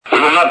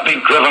not be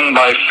driven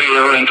by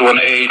fear into an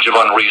age of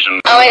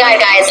unreason. Oh my god,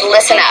 guys,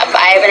 listen up.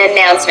 I have an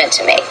announcement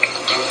to make.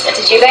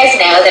 Did you guys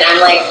know that I'm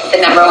like the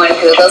 #1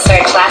 Google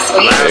search last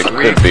week? It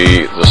could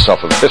be the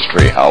stuff of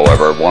history,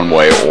 however, one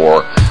way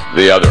or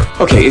the other.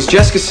 Okay, is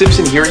Jessica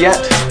Simpson here yet?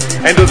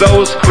 And to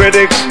those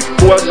critics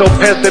who are so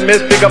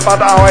pessimistic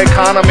about our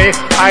economy,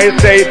 I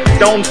say,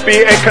 don't be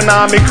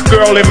economic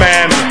girly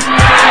man.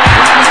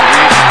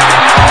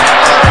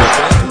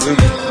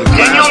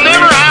 And you'll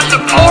never have to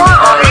pour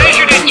or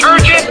measure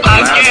detergent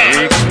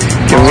again.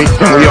 Can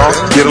we all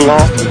get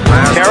along?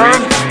 Terror,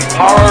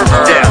 horror,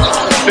 death.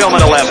 Film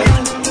at 11.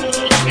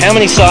 How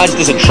many sides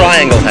does a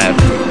triangle have?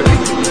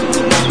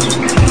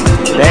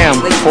 Damn,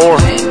 4.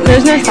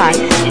 There's no sides.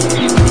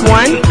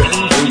 1.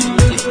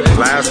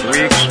 Last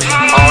week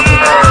on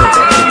Earth.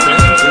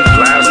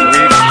 Last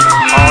week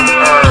on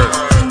Earth.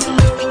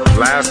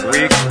 Last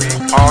week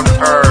on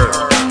Earth.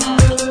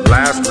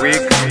 Last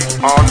week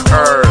on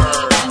Earth.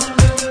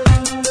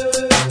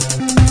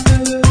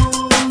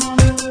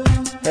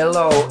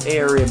 Hello,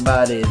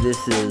 everybody.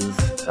 This is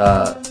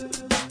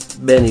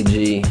Benny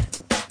G,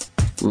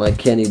 like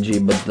Kenny G,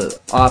 but the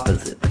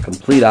opposite, the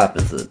complete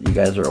opposite. You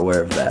guys are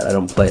aware of that. I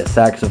don't play a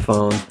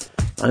saxophone.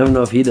 I don't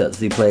know if he does.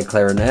 Does he play a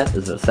clarinet?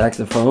 Is it a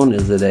saxophone?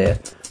 Is it a...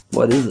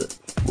 What is it?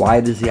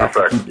 Why does he have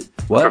to keep it?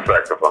 What? It's a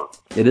saxophone.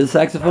 It is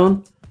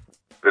saxophone?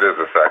 It is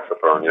a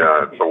saxophone,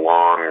 yeah. It's a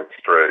long,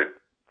 straight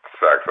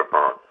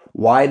saxophone.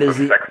 Why does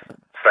he...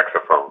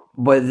 Saxophone.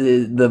 But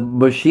the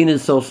machine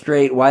is so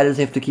straight, why does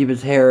he have to keep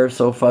his hair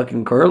so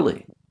fucking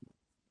curly?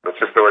 That's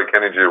just the way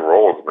Kenny G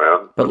rolls,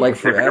 man. But like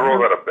if you forever?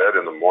 roll out of bed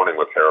in the morning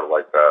with hair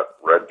like that,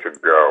 ready to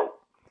go.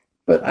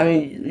 But, I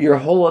mean, your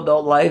whole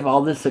adult life,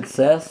 all this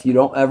success, you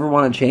don't ever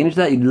want to change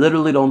that? You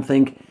literally don't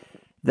think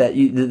that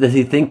does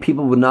he think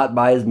people would not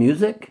buy his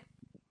music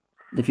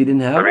if he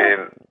didn't have I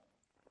mean,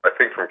 I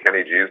think from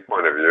Kenny G's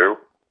point of view,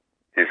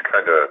 he's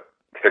kind of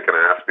kicking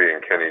ass being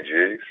Kenny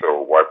G,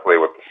 so why play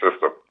with the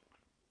system?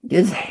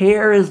 His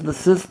hair is the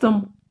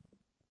system?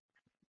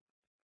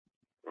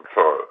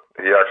 So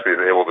he actually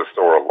is able to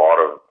store a lot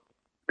of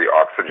the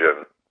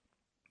oxygen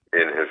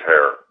in his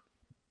hair.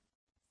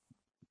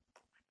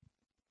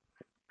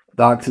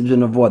 The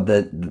oxygen of what?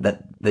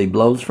 That they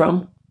blows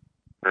from?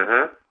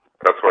 Mm-hmm.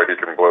 That's why he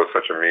can blow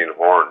such a mean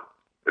horn.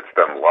 It's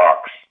them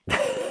locks.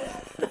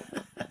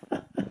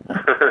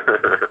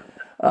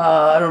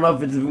 I don't know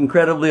if it's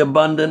incredibly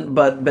abundant,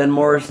 but Ben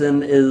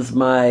Morrison is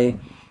my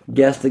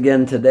guest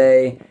again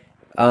today.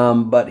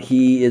 But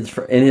he is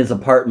in his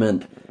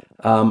apartment.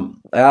 I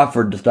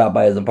offered to stop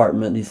by his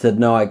apartment. He said,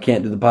 no, I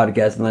can't do the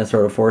podcast, and I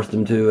sort of forced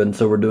him to, and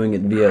so we're doing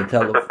it via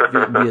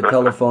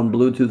telephone,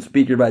 Bluetooth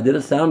speaker, but I did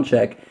a sound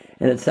check,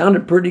 and it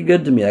sounded pretty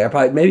good to me. I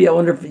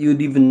wonder if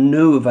you'd even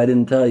knew if I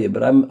didn't tell you,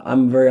 but I'm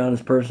a very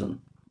honest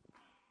person.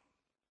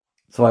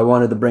 So I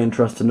wanted the brain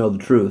trust to know the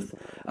truth.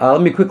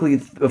 Let me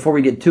quickly, before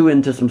we get too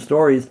into some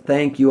stories,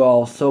 thank you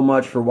all so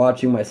much for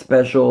watching my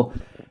special,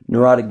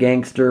 Neurotic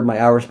Gangster, my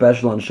hour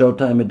special on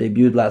Showtime. It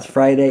debuted last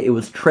Friday. It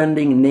was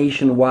trending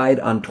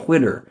nationwide on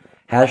Twitter.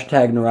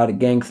 #Neurotic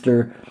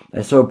Gangster.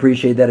 I so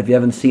appreciate that. If you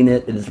haven't seen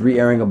it, it is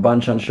re-airing a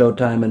bunch on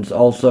Showtime, and it's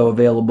also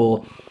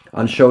available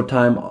on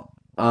Showtime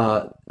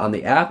on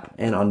the app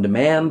and on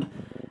demand.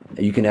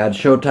 You can add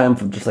Showtime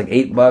for just like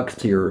 $8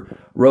 to your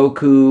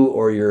Roku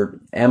or your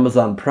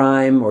Amazon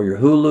Prime or your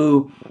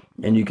Hulu,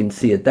 and you can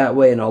see it that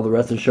way and all the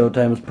rest of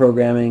Showtime's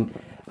programming.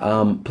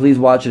 Please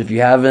watch it if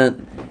you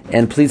haven't,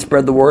 and please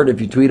spread the word.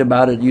 If you tweet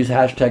about it, use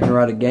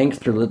 #Neurotic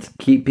Gangster. Let's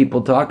keep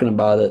people talking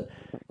about it,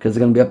 because it's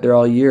going to be up there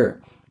all year.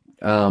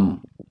 As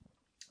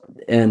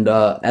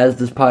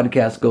this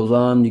podcast goes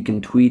on, you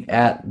can tweet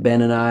at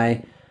Ben and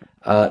I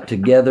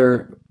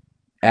together,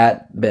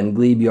 at Ben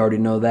Glebe, you already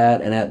know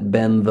that, and at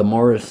Ben the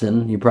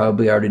Morrison, you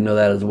probably already know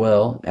that as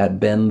well, at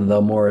Ben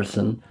the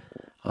Morrison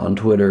on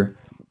Twitter.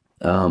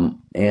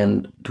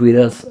 And tweet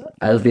us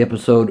as the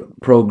episode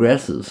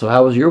progresses. So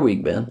how was your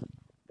week, Ben?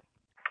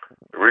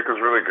 The week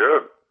was really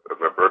good. It was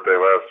my birthday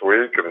last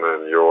week, and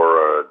then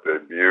your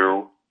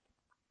debut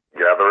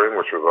gathering,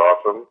 which was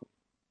awesome.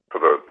 For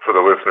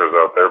the listeners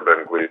out there,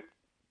 Ben Glebe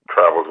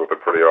travels with a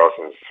pretty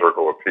awesome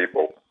circle of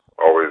people.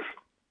 Always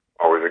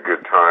a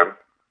good time.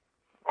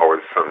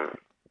 Always some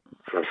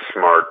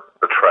smart,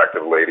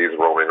 attractive ladies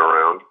rolling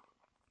around.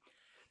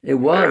 It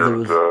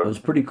was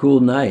a pretty cool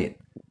night.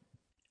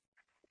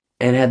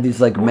 And had these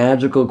like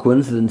magical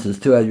coincidences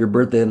too. At your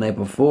birthday the night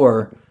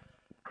before,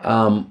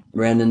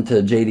 ran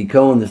into J.D.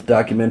 Cohen, this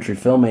documentary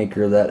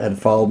filmmaker that had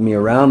followed me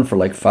around for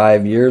like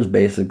 5 years,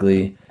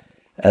 basically,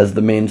 as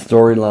the main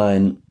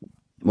storyline,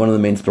 one of the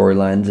main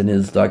storylines in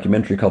his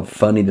documentary called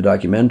Funny the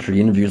Documentary.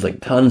 He interviews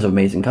like tons of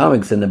amazing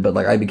comics in it, but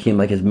like I became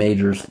like his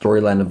major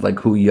storyline of like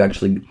who you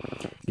actually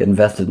get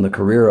invested in the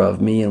career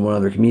of, me and one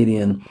other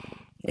comedian.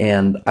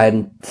 And I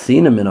hadn't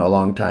seen him in a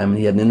long time, and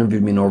he hadn't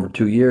interviewed me in over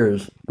 2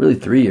 years, really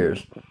 3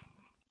 years.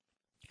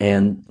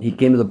 And he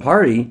came to the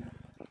party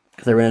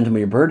because I ran into him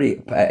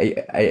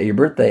at your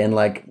birthday, and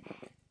like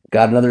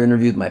got another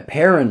interview with my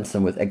parents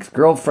and with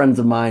ex-girlfriends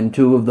of mine,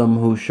 2 of them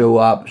who showed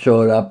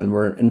up and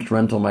were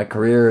instrumental in my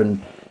career, and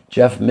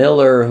Jeff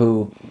Miller,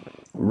 who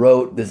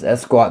wrote this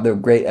the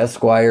great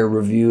Esquire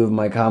review of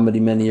my comedy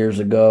many years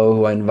ago,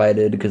 who I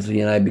invited because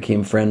he and I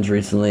became friends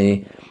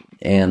recently.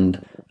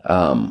 And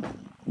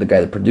the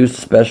guy that produced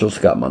the special,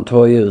 Scott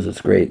Montoya, is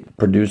this great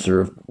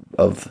producer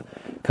of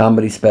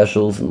comedy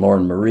specials, and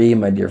Lauren Marie,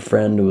 my dear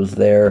friend, who was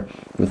there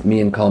with me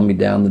and calmed me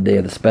down the day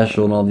of the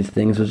special and all these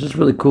things. It was just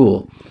really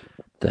cool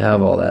to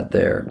have all that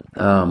there.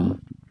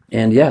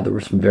 And yeah, there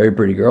were some very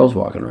pretty girls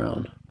walking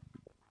around.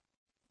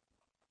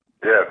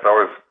 Yeah, it's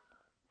always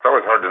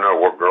hard to know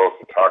what girls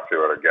to talk to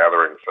at a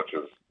gathering such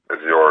as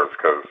yours,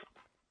 because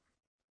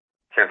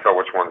you can't tell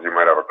which ones you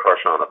might have a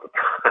crush on at the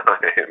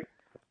time.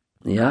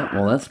 Yeah,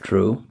 well, that's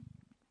true.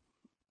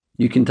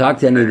 You can talk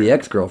to any of the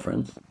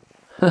ex-girlfriends.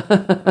 I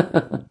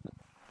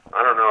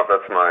don't know if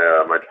that's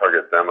my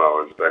target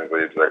demo is Ben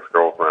Gleib's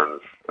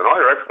ex-girlfriends. And all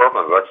your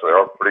ex-girlfriends actually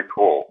are pretty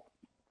cool.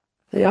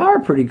 They are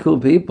pretty cool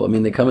people. I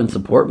mean, they come and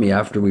support me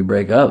after we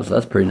break up, so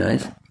that's pretty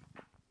nice.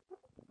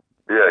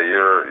 Yeah,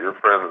 you're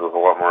friends with a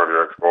lot more of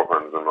your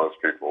ex-girlfriends than most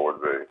people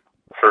would be.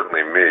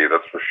 Certainly me,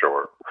 that's for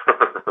sure.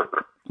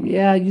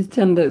 Yeah, you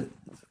tend to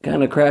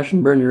kind of crash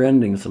and burn your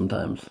endings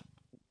sometimes.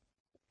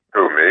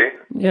 Who, me?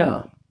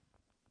 Yeah.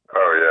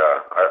 Oh, yeah.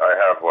 I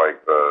have,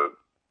 like, the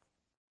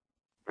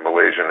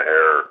Malaysian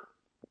Air,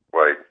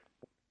 like,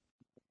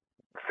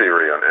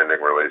 theory on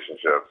ending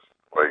relationships.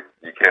 Like,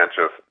 you can't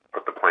just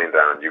put the plane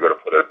down. You got to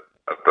put it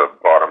at the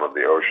bottom of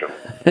the ocean.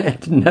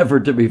 It's never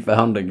to be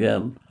found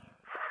again.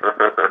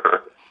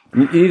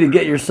 You need to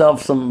get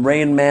yourself some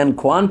Rain Man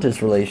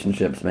Qantas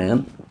relationships,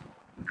 man.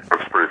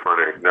 That's pretty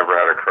funny. Never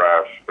had a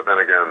crash. But then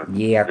again,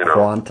 yeah, you know,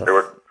 Qantas.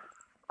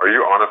 Are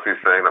you honestly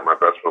saying that my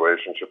best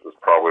relationship is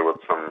probably with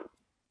some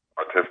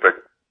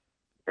autistic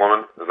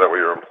woman? Is that what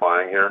you're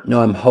implying here?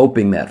 No, I'm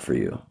hoping that for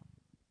you.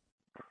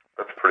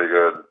 That's pretty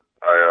good.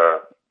 I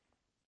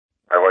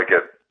like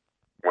it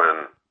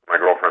when my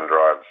girlfriend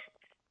drives,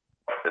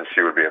 and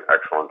she would be an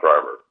excellent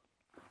driver.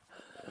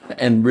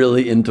 And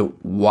really into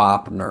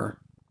Wapner.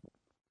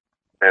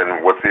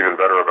 And what's even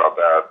better about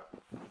that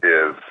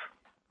is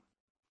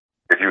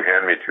if you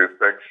hand me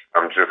toothpicks,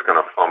 I'm just going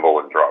to fumble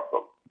and drop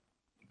them.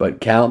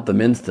 But count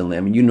them instantly.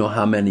 I mean, you know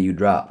how many you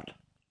dropped.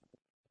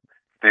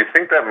 Do you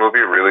think that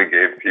movie really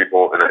gave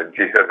people an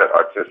idea that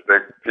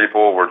autistic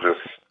people were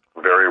just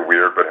very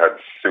weird but had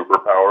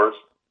superpowers?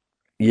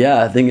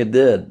 Yeah, I think it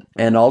did.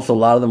 And also a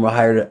lot of them were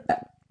hired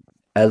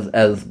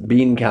as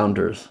bean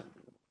counters.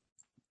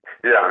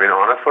 Yeah, I mean,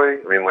 honestly,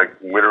 like,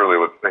 literally,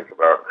 let's think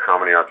about how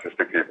many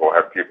autistic people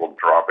have people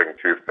dropping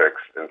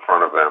toothpicks in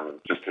front of them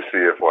just to see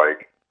if,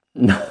 like...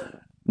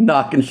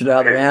 knocking shit out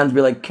of their hands,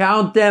 be like,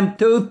 count them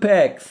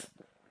toothpicks!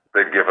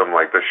 They'd give them,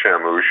 like, the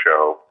Shamu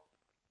show.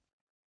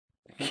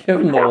 Give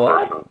them the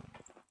what?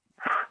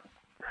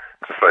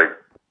 Just like,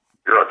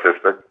 you're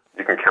autistic,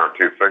 you can count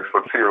toothpicks,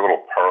 let's see your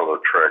little parlor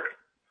trick.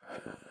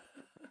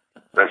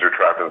 As you're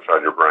trapped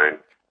inside your brain.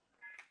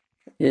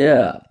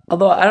 Yeah,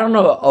 although I don't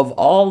know, of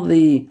all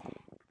the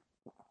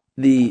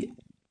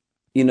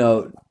you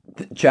know,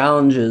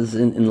 challenges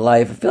in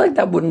life, I feel like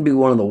that wouldn't be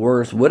one of the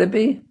worst. Would it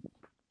be?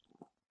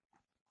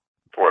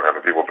 What,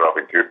 having people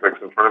dropping toothpicks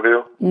in front of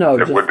you? No,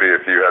 it would be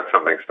if you had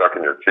something stuck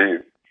in your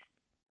teeth.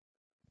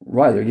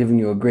 Right, they're giving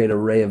you a great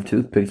array of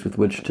toothpicks with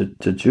which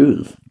to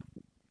choose.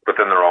 But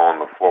then they're all on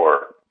the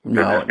floor. It'd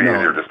just be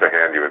easier just to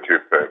hand you a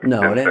toothpick.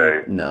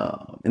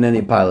 In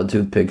any pile of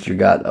toothpicks, you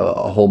got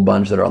a whole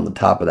bunch that are on the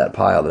top of that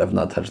pile that have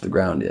not touched the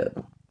ground yet.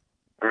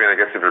 I mean, I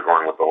guess if you're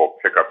going with the whole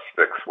pickup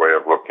sticks way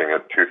of looking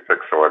at toothpick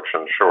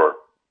selection, sure.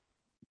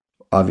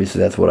 Obviously,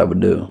 that's what I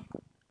would do.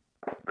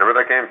 Remember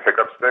that game,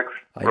 Pickup Sticks?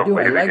 I do.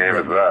 I like game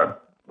that is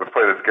that? Let's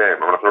play this game. I'm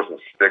going to throw some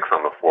sticks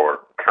on the floor.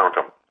 Count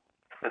them.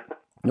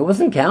 It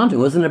wasn't counting.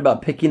 Wasn't it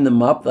about picking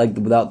them up like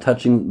without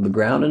touching the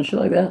ground and shit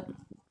like that?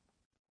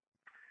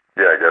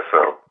 Yeah, I guess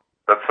so.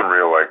 That's some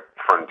real, like,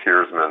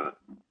 frontiersmen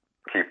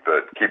keep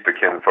the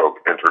kinfolk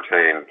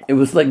entertained. It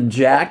was like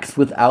jacks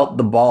without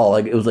the ball.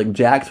 Like it was like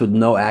jacks with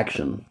no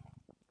action.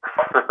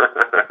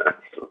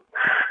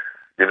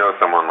 You know,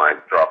 someone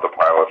like dropped a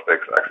pile of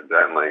sticks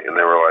accidentally, and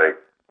they were like,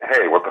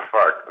 "Hey, what the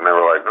fuck?" And they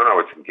were like, "No,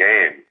 it's a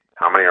game.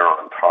 How many are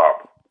on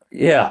top?"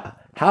 Yeah.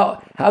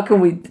 How can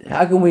we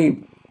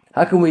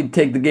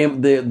take the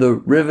game,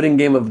 the riveting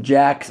game of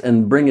jacks,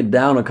 and bring it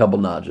down a couple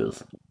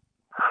notches?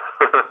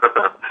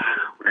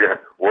 Yeah.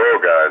 Whoa,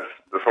 guys,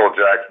 this whole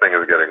jacks thing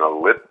is getting a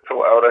little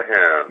out of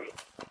hand.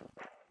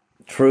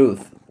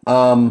 Truth.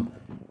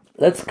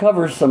 Let's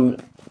cover some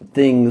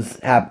things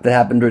that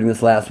happened during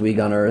this last week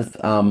on Earth.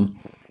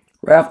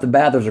 Right off the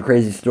bat, there's a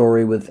crazy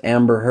story with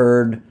Amber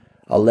Heard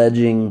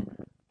alleging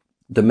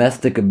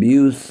domestic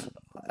abuse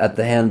at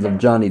the hands of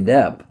Johnny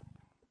Depp.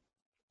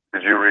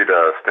 Did you read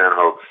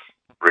Stanhope's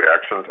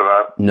reaction to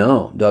that?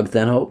 No, Doug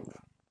Stanhope?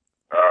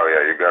 Oh,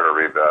 yeah, you got to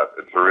read that.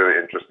 It's a really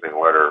interesting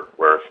letter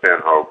where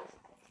Stanhope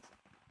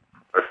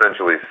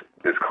essentially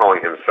is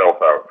calling himself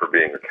out for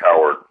being a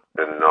coward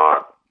and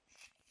not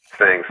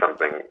saying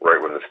something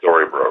right when the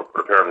story broke.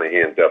 But apparently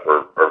he and Depp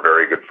are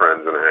very good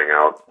friends and hang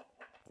out.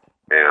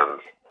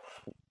 And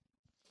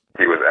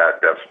he was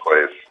at Depp's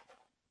place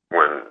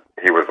when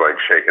he was like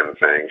shaken,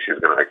 saying she's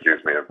going to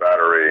accuse me of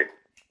battery.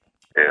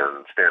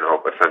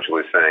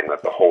 essentially saying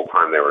that the whole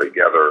time they were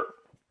together,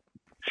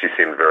 she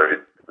seemed very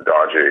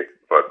dodgy,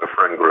 but the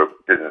friend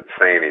group didn't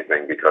say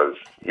anything because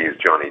he's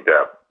Johnny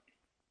Depp.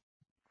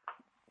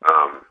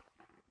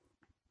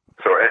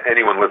 So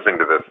anyone listening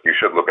to this, you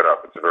should look it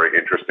up. It's a very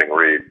interesting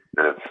read,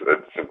 and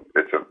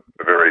it's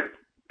a very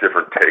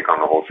different take on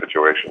the whole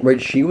situation.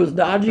 Wait, she was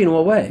dodgy in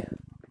what way?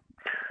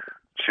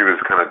 She was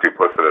kind of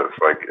duplicitous.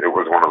 Like, it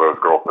was one of those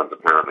girlfriends,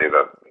 apparently,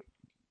 that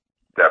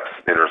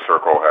Depp's inner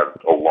circle had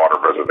a lot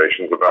of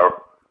reservations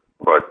about,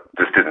 but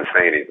just didn't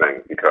say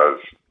anything because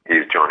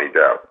he's Johnny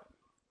Depp.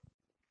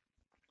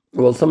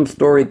 Well, some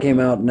story came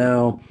out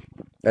now,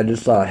 I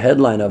just saw a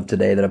headline of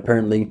today, that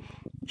apparently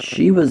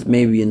she was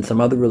maybe in some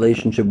other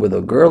relationship with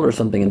a girl or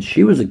something, and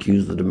she was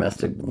accused of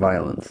domestic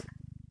violence.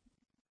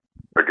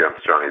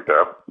 Against Johnny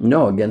Depp?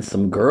 No, against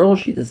some girl.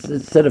 It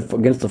said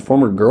against a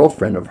former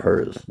girlfriend of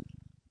hers.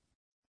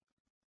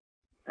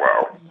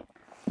 Wow.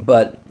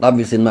 But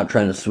obviously, I'm not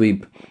trying to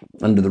sweep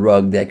under the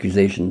rug the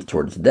accusations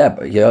towards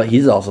Depp. Yeah,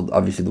 he's also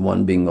obviously the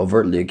one being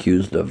overtly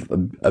accused of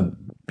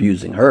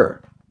abusing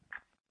her.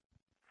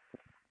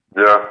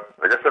 Yeah,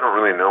 I guess I don't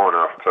really know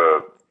enough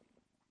to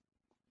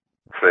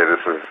say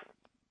this is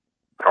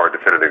how I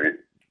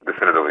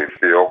definitively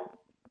feel.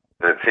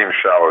 And it seems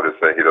shallow to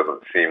say he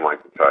doesn't seem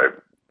like the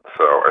type.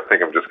 So I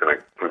think I'm just going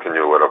to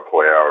continue to let it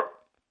play out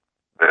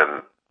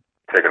and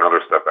take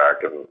another step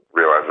back and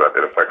realize that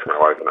it affects my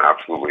life in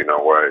absolutely no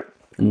way.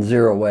 In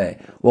zero way.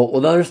 Well,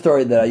 another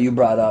story that you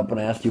brought up when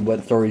I asked you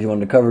what stories you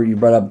wanted to cover, you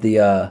brought up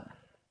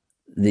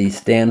the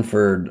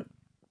Stanford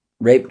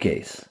rape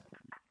case.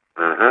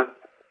 Mm-hmm.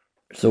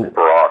 So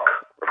Brock.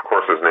 Of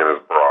course his name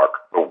is Brock.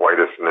 The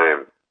whitest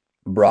name.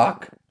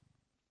 Brock?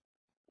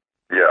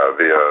 Yeah,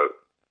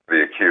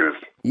 the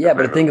accused. Yeah,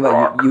 but think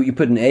about it. You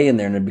put an A in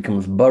there and it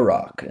becomes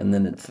Barack, and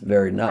then it's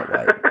very not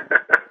white.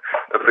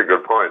 That's a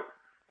good point.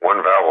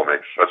 One vowel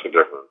makes such a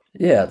difference.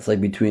 Yeah, it's like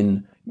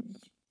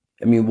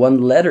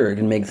one letter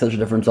can make such a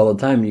difference all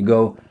the time. You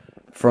go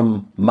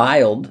from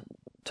mild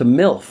to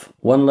MILF,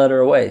 one letter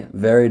away.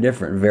 Very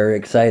different, very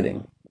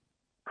exciting.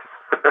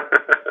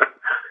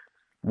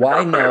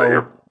 Why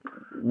no?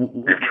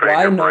 You've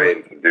trained your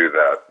brain to do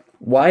that.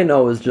 Why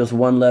no is just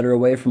one letter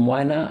away from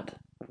why not?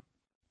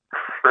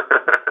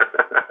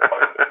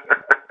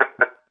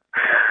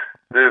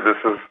 Dude,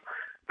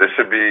 this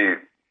should be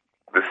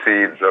the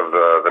seeds of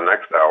the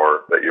next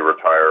hour that you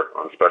retire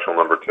on special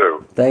number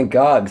 2. Thank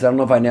God, because I don't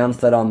know if I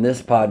announced that on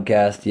this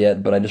podcast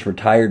yet, but I just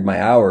retired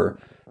my hour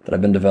that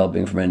I've been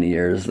developing for many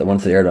years. That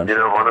once it aired on.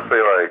 Honestly,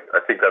 I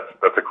think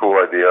that's a cool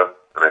idea,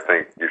 and I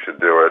think you should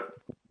do it.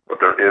 But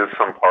there is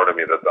some part of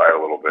me that died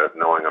a little bit,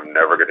 knowing I'm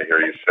never going to hear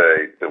you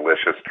say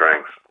delicious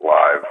drinks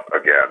live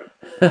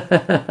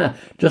again.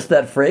 Just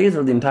that phrase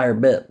or the entire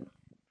bit?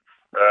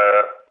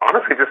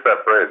 Honestly, just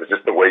that phrase. It's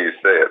just the way you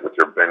say it with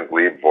your Ben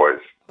Glebe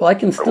voice. Well, I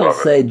can still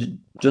say,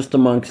 just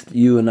amongst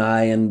you and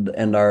I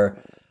and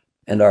our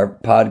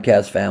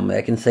podcast family,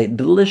 I can say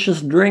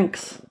delicious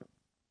drinks.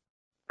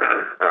 All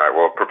right,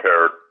 well,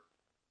 prepare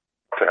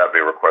to have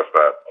me request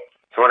that.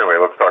 So anyway,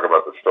 let's talk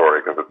about the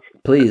story because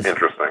it's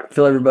interesting.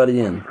 Fill everybody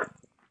in.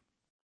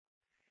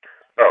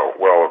 Oh,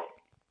 well,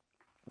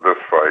 this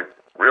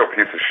real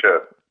piece of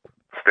shit,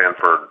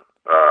 Stanford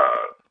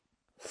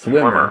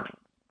swimmer,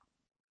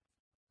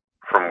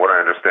 from what I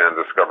understand,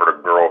 discovered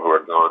a girl who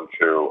had gone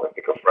to, I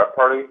think, a frat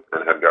party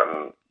and had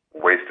gotten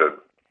wasted.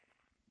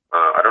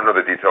 I don't know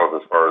the details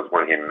as far as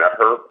when he met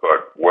her,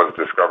 but was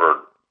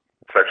discovered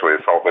sexually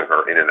assaulting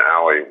her in an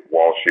alley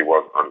while she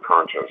was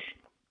unconscious.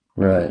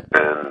 Right.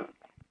 And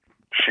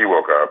she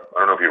woke up.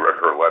 I don't know if you read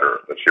her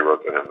letter that she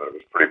wrote to him. That it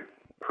was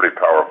pretty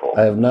powerful.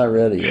 I have not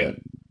read it yet.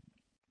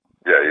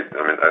 Yeah,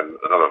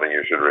 another thing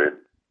you should read.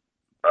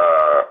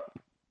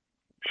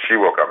 She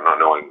woke up not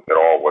knowing at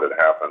all what had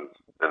happened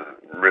and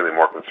really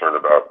more concerned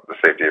about the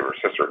safety of her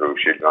sister, who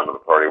she'd gone to the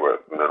party with,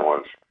 and then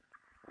was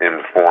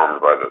informed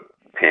by the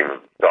team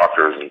of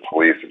doctors and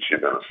police that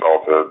she'd been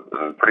assaulted,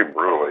 and pretty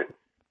brutally.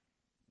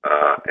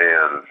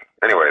 And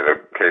anyway,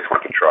 the case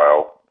went to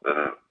trial,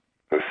 and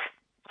this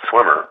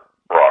swimmer,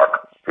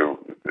 Brock, who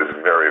is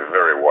very,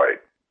 very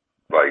white,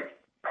 like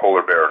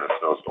polar bear in a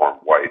snowstorm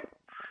white,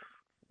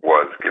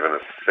 was given a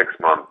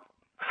 6-month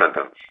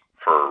sentence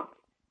for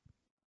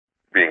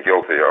being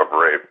guilty of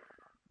rape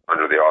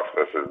under the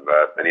auspices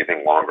that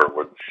anything longer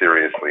would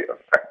seriously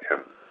affect him.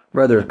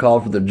 Rather call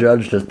for the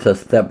judge to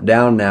step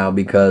down now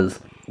because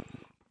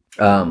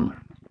of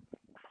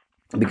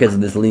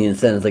this lenient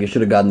sentence. Like, it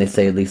should have gotten, they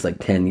say, at least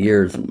 10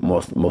 years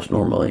most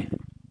normally.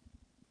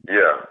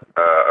 Yeah.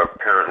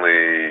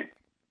 Apparently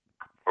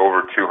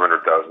over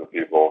 200,000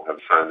 people have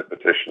signed the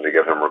petition to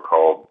get him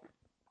recalled.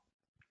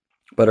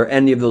 But are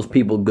any of those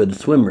people good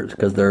swimmers?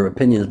 Because their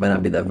opinions might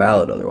not be that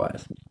valid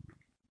otherwise.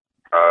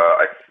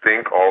 I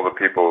think all the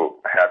people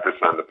had to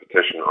sign the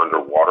petition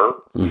underwater,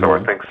 so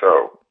I think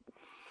so.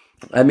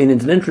 I mean,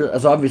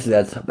 it's obviously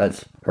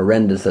that's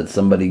horrendous that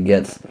somebody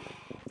gets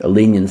a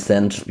lenient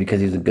sentence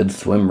because he's a good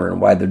swimmer, and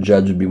why the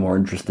judge would be more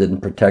interested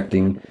in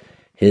protecting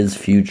his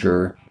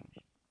future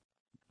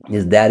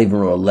his dad even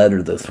wrote a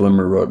letter the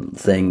swimmer wrote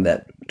saying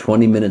that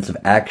 20 minutes of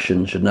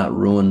action should not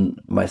ruin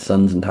my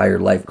son's entire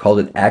life. Called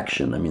it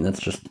action. I mean, that's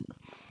just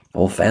the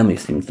whole family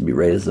seems to be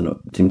raised in a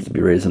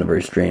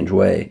very strange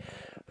way,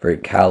 very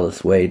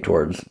callous way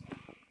towards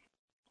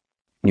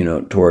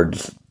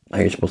how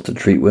you're supposed to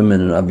treat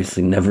women, and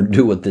obviously never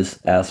do what this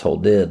asshole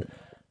did.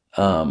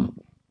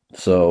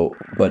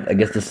 But I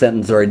guess the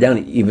sentence is already down.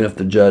 Even if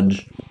the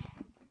judge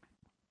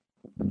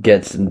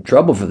gets in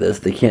trouble for this,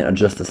 they can't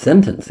adjust the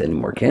sentence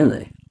anymore, can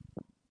they?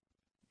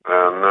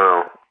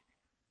 No.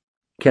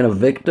 Can a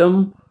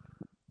victim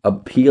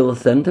appeal a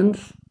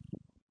sentence?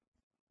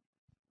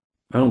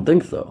 I don't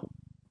think so.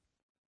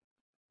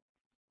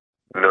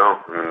 No,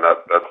 I mean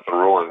that's the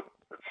ruling.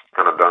 It's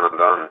kind of done and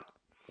done.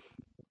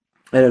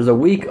 And there's a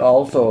week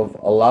also of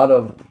a lot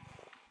of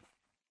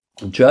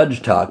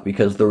judge talk,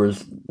 because there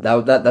was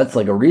that's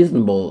like a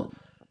reasonable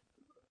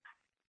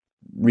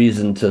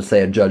reason to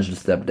say a judge to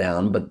step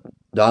down, but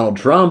Donald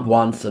Trump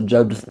wants a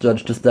judge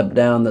to step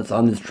down that's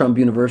on this Trump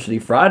University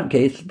fraud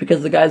case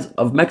because the guy's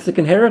of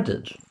Mexican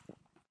heritage.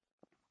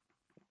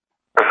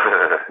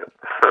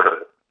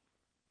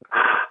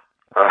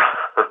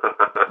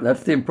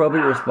 That's the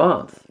appropriate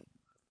response.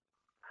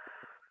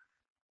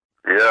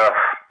 Yeah.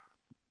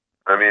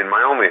 I mean,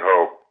 my only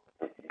hope,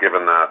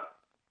 given that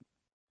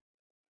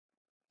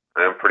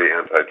I am pretty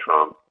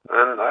anti-Trump,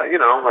 and,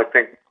 I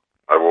think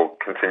I will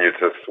continue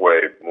to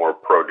sway more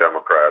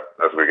pro-Democrat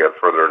as we get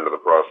further into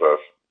the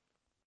process,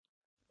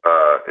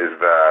 is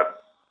that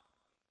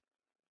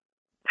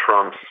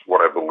Trump's,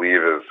 what I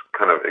believe is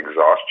kind of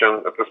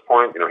exhaustion at this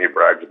point. He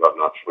brags about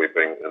not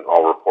sleeping, and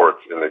all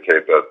reports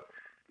indicate that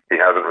he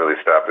hasn't really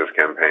staffed his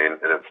campaign,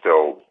 and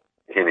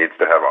he needs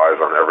to have eyes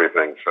on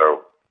everything.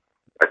 So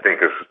I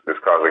think is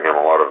causing him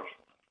a lot of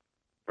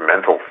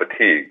mental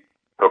fatigue.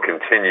 He'll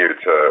continue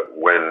to,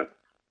 when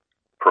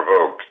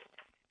provoked,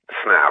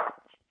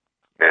 snap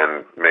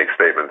and make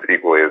statements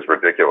equally as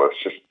ridiculous,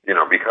 just,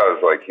 because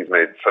he's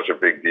made such a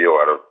big deal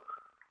out of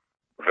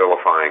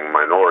vilifying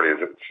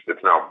minorities.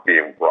 It's now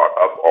being brought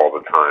up all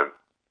the time,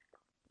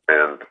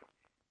 and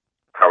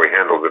how he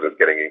handles it is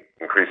getting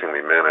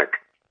increasingly manic.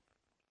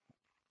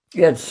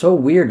 Yeah, it's so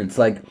weird. It's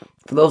like,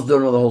 for those who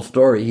don't know the whole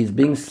story, he's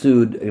being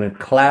sued in a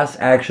class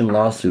action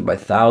lawsuit by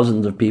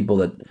thousands of people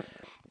that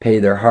pay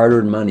their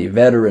hard-earned money,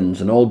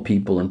 veterans and old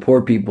people and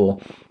poor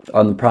people,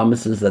 on the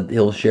promises that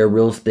he'll share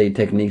real estate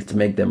techniques to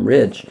make them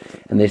rich.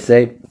 And they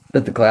say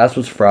that the class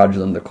was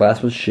fraudulent, the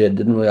class was shit,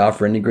 didn't really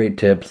offer any great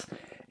tips,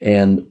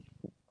 and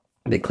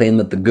they claim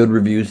that the good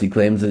reviews he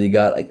claims that he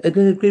got, I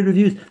got great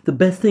reviews. The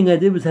best thing I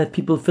did was have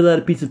people fill out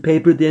a piece of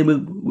paper at the end.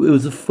 It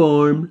was a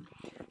form.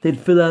 They'd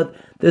fill out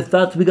their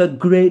thoughts. We got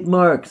great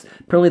marks.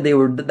 Apparently,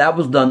 that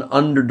was done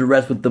under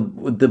duress with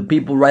the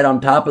people right on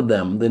top of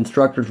them, the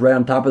instructors right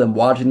on top of them,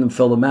 watching them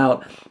fill them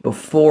out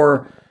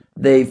before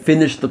they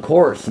finished the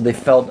course. So they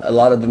felt, a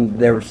lot of them,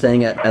 they were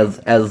saying it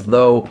as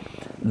though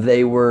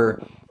they were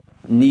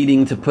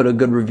needing to put a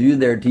good review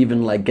there to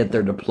even get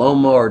their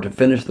diploma or to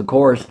finish the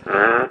course.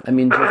 I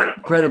mean, just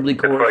incredibly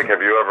cool. It's like,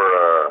 have you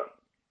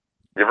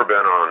ever been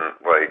on,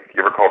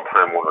 you ever called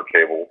Time Warner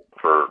Cable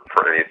for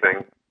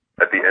anything?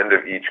 At the end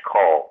of each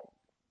call,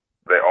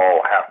 they all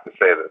have to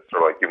say this.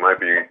 So, you might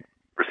be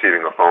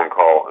receiving a phone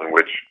call in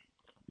which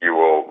you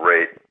will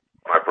rate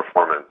my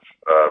performance.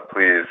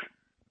 Please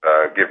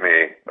give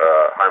me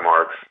high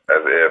marks,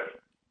 as if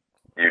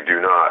you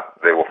do not,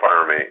 they will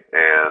fire me,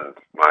 and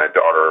my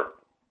daughter,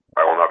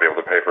 I will not be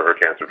able to pay for her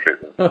cancer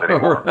treatment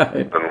anymore. Right.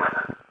 And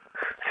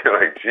you're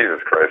like,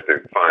 Jesus Christ,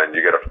 dude, fine,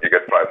 you get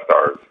 5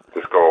 stars.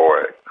 Just go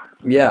away.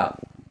 Yeah.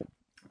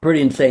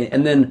 Pretty insane.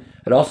 And then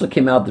it also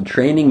came out, the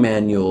training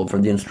manual for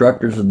the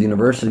instructors of the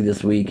university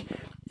this week,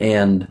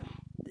 and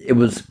it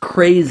was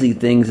crazy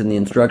things in the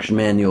instruction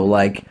manual,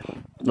 like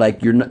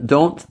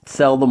don't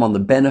sell them on the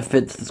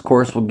benefits this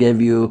course will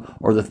give you,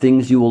 or the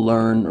things you will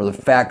learn, or the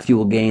facts you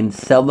will gain.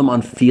 Sell them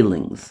on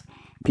feelings.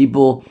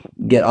 People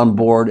get on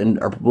board and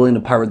are willing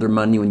to part with their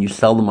money when you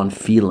sell them on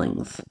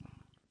feelings.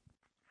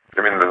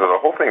 I mean, the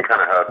whole thing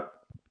kind of had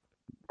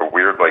a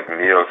weird,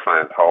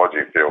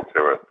 neo-Scientology feel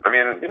to it. I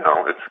mean,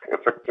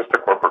 it's just a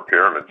corporate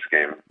pyramid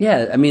scheme.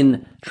 Yeah, I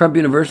mean, Trump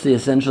University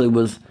essentially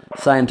was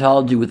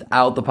Scientology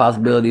without the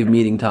possibility of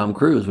meeting Tom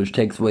Cruise, which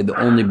takes away the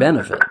only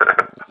benefit.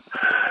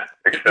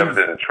 Except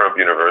in Trump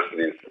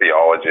University's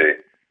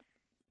theology,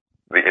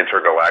 the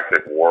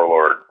intergalactic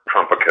warlord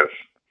Trumpicus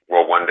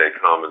will one day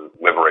come and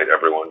liberate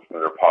everyone from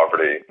their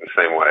poverty the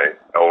same way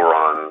L.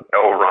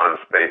 Ron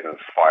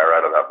Spaten's fire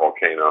out of that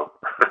volcano.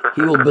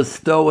 He will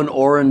bestow an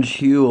orange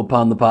hue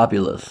upon the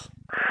populace.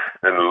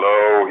 And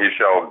lo, he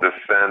shall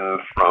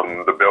descend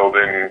from the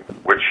building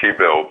which he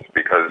built,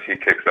 because he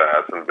kicks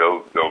ass and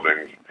builds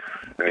buildings,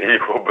 and he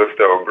will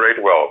bestow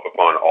great wealth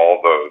upon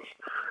all those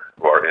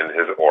who are in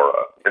his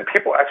aura. And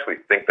people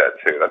actually think that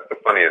too. That's the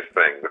funniest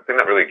thing. The thing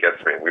that really gets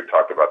me, and we've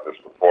talked about this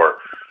before,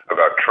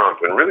 about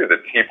Trump and really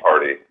the Tea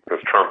Party, because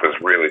Trump is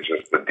really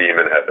just the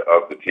demon head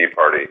of the Tea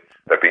Party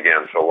that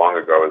began so long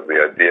ago, is the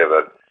idea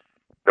that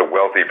the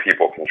wealthy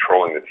people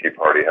controlling the Tea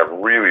Party have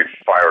really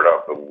fired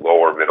up the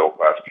lower middle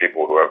class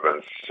people who have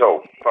been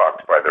so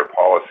fucked by their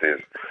policies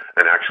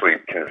and actually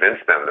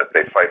convinced them that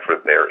they fight for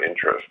their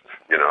interests,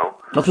 you know?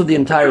 That's what the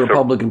entire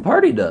Republican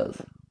Party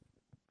does.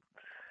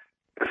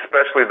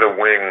 Especially the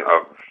wing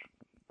of,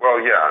 well,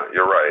 yeah,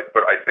 you're right.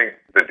 But I think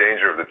the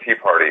danger of the Tea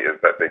Party is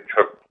that they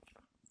took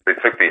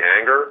the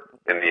anger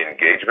and the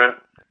engagement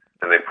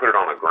and they put it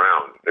on the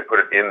ground. They put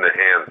it in the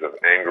hands of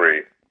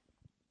angry,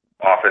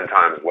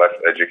 oftentimes less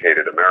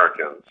educated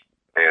Americans,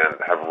 and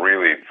have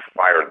really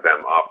fired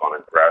them up on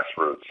a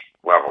grassroots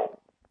level,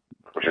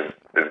 which is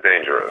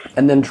dangerous.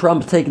 And then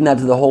Trump's taking that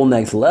to the whole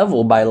next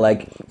level by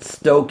like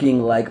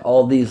stoking like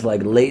all these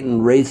like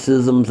latent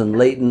racisms and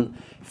latent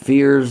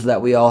fears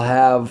that we all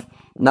have.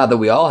 Not that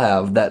we all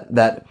have,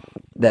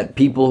 that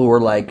people who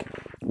are like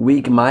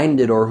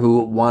weak-minded or who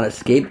want a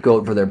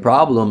scapegoat for their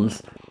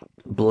problems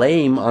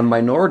blame on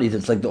minorities.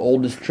 It's like the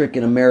oldest trick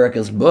in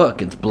America's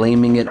book. It's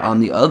blaming it on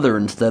the other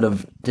instead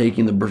of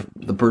taking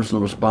the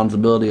personal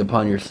responsibility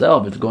upon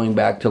yourself. It's going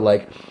back to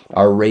like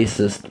our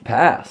racist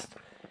past.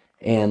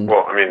 And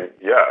well, I mean,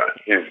 yeah,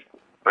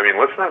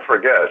 let's not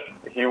forget,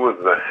 he was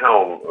the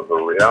helm of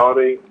a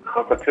reality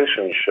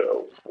competition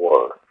show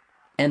for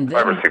 5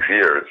 or 6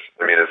 years.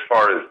 I mean, as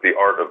far as the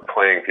art of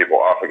playing people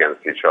off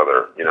against each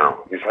other, you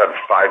know, he's had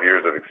 5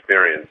 years of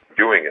experience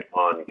doing it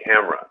on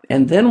camera.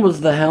 And then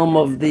was the helm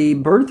of the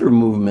birther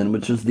movement,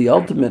 which is the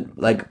ultimate,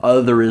 like,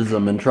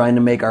 otherism and trying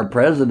to make our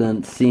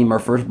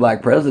first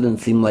black president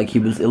seem like he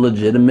was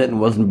illegitimate and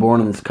wasn't born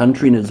in this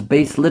country, and it's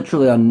based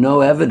literally on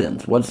no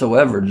evidence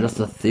whatsoever, just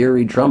a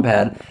theory Trump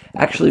had,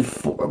 actually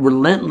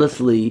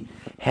relentlessly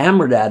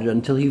hammered at it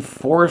until he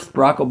forced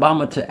Barack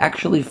Obama to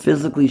actually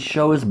physically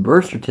show his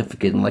birth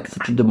certificate in like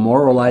such a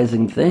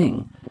demoralizing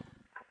thing.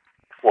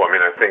 Well, I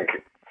mean, I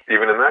think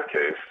even in that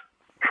case,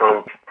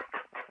 Trump's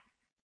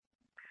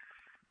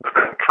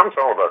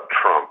all about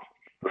Trump.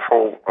 This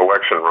whole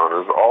election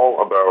run is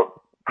all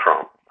about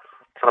Trump.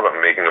 It's not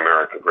about making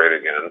America great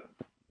again.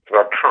 It's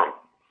about Trump.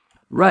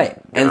 Right.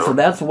 And so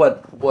that's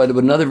what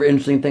another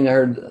interesting thing I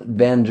heard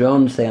Van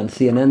Jones say on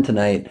CNN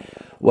tonight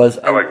was...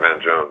 I like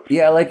Van Jones.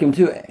 Yeah, I like him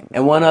too.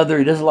 And one other,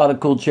 he does a lot of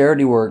cool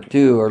charity work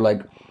too, or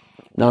like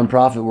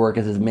nonprofit work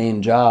as his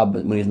main job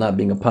when he's not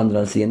being a pundit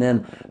on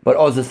CNN. But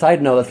as a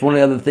side note, that's one of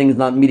the other things,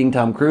 not meeting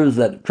Tom Cruise,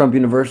 that Trump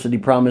University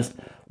promised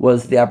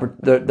was the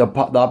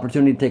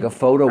opportunity to take a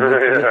photo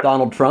with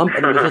Donald Trump,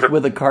 and it was just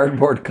with a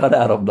cardboard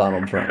cutout of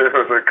Donald Trump. It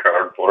was a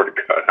cardboard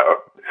cutout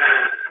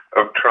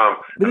of Trump.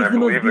 But it's the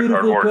most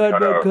beautiful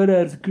cardboard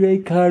cutout. It's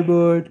great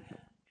cardboard.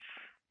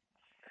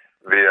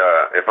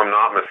 If I'm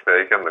not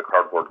mistaken, the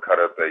cardboard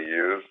cutout they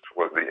used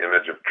was the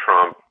image of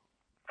Trump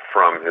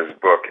from his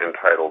book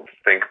entitled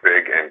Think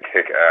Big and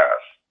Kick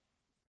Ass.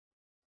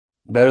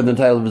 Better than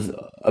the title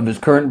of his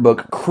current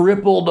book,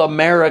 Crippled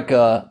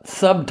America,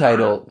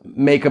 subtitle,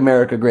 Make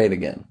America Great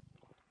Again.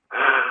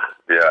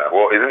 Yeah,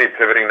 well, isn't he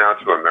pivoting now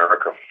to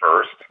America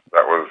First?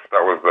 That was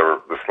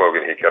the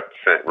slogan he kept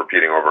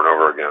repeating over and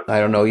over again. I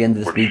don't know. He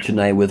ended the speech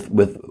tonight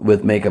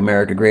with Make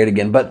America Great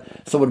Again. But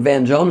so what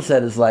Van Jones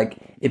said is like,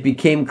 it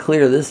became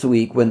clear this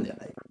week when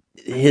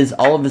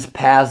all of his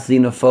past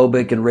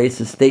xenophobic and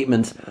racist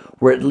statements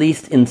were at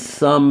least in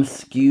some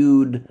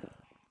skewed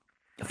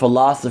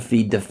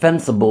philosophy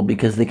defensible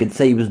because they could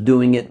say he was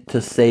doing it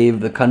to save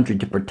the country,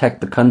 to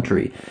protect the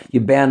country. You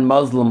ban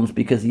Muslims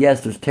because,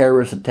 yes, there's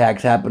terrorist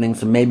attacks happening,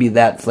 so maybe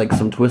that's like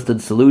some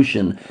twisted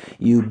solution.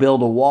 You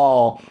build a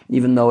wall,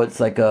 even though it's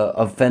like a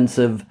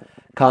offensive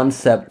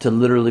concept to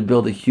literally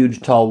build a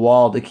huge tall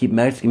wall to keep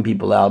Mexican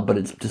people out, but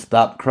it's to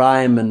stop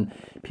crime and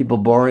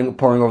people pouring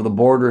over the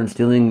border and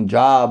stealing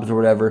jobs or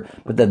whatever,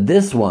 but that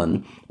this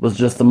one was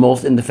just the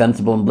most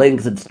indefensible and blatant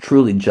because it's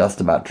truly just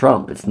about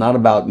Trump. It's not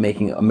about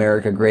making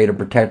America great or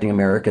protecting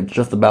America. It's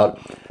just about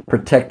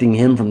protecting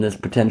him from this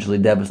potentially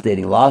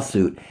devastating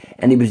lawsuit.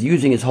 And he was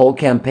using his whole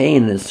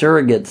campaign and his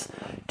surrogates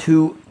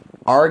to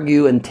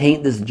argue and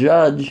taint this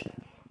judge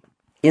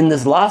in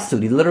this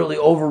lawsuit. He literally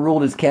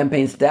overruled his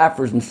campaign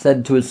staffers and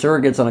said to his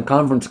surrogates on a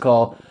conference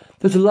call,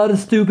 "There's a lot of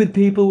stupid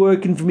people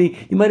working for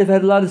me. You might have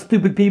had a lot of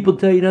stupid people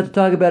tell you not to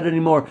talk about it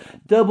anymore.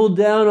 Double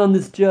down on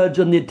this judge,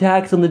 on the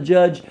attacks on the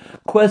judge.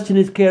 Question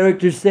his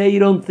character. Say you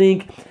don't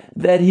think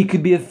that he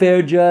could be a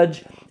fair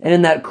judge." And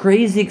in that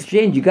crazy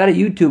exchange, you got to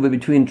YouTube it,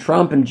 between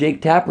Trump and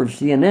Jake Tapper of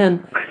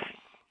CNN.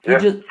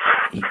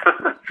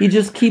 He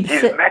just keeps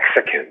saying... He's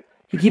Mexican.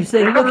 He keeps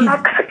saying, look,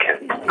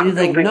 he's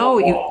like,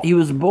 no, he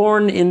was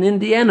born in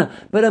Indiana,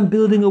 but I'm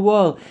building a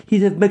wall.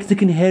 He's of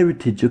Mexican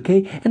heritage,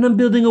 okay? And I'm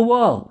building a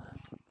wall.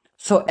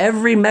 So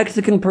every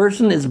Mexican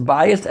person is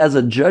biased as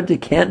a judge. They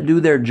can't do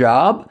their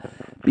job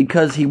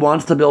because he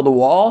wants to build a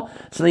wall.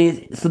 So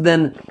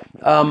then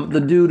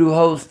the dude who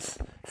hosts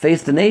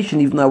Face the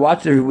Nation, even though I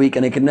watch it every week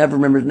and I can never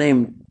remember his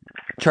name,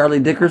 Charlie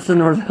Dickerson,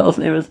 or what the hell his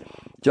name is,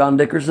 John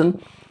Dickerson,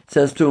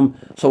 says to him,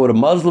 "So would a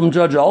Muslim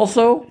judge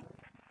also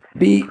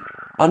be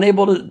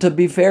unable to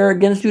be fair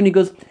against you?" And he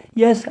goes,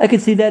 "Yes, I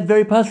could see that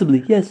very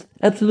possibly. Yes,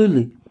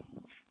 absolutely."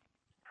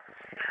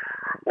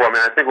 Well, I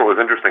mean, I think what was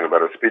interesting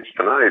about his speech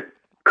tonight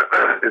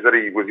is that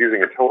he was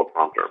using a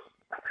teleprompter.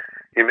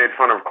 He made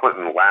fun of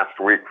Clinton last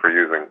week for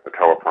using a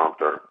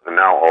teleprompter, and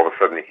now all of a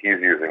sudden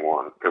he's using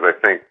one, because I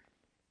think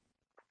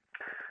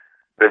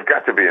they've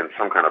got to be in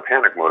some kind of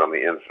panic mode on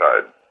the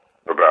inside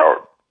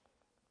about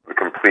the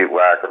complete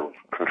lack of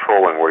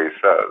controlling what he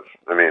says.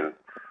 I mean,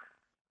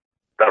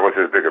 that was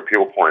his big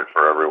appeal point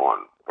for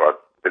everyone,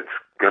 but it's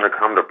going to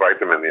come to bite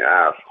them in the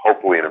ass,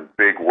 hopefully in a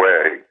big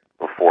way,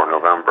 before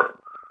November,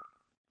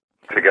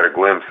 to get a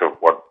glimpse of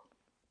what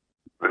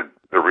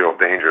the real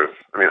dangers.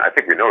 I mean, I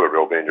think we know the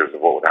real dangers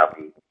of what would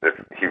happen if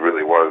he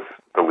really was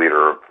the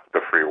leader of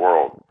the free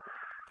world.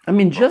 I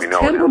mean, just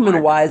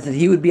temperament-wise, that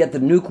he would be at the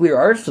nuclear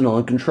arsenal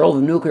and control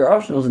the nuclear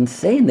arsenal is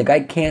insane. The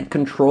guy can't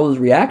control his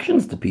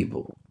reactions to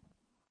people.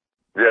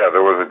 Yeah,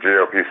 there was a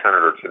GOP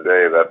senator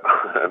today that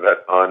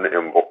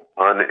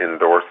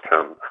unendorsed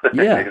him.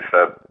 Yeah. He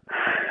said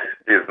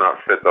he is not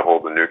fit to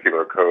hold the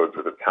nuclear codes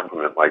with a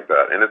temperament like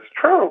that. And it's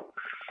true,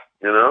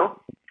 you know?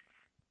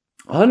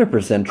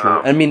 100% true.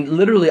 I mean,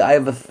 literally, I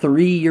have a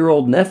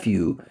 3-year-old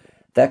nephew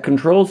that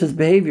controls his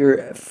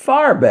behavior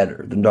far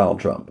better than Donald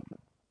Trump.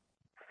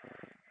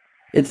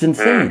 It's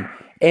insane.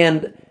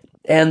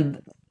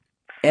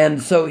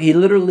 And so he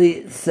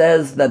literally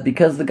says that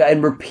because the guy,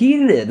 and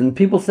repeated it, and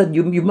people said,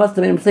 you must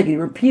have made a mistake, and he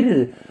repeated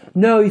it.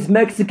 No, he's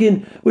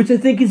Mexican, which I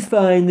think is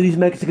fine that he's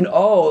Mexican.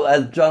 Oh,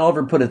 as John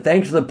Oliver put it,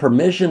 thanks for the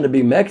permission to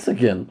be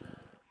Mexican.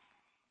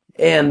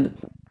 And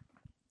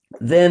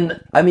then,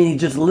 I mean, he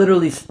just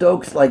literally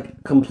stokes,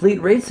 like, complete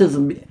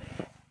racism,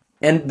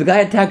 and the guy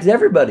attacks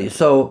everybody.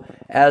 So,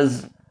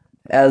 as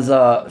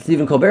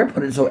Stephen Colbert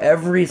put it, so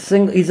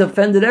he's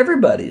offended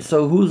everybody.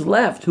 So who's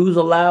left? Who's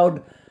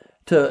allowed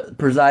to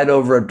preside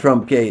over a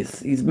Trump case?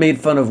 He's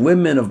made fun of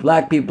women, of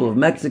black people, of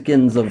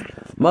Mexicans, of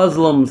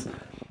Muslims.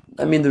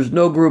 I mean, there's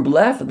no group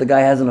left that the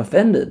guy hasn't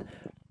offended.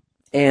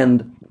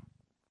 And,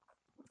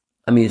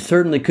 I mean, he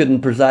certainly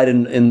couldn't preside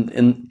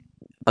in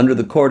under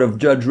the court of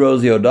Judge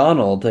Rosie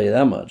O'Donnell, I'll tell you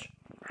that much.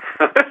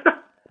 He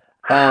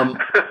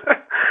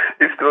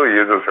still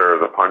uses her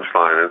as a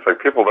punchline. It's like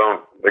people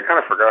they kind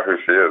of forgot who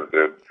she is,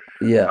 dude.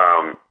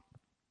 Yeah.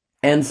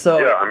 And so...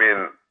 Yeah, I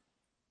mean...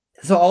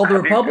 So all the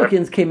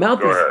Republicans came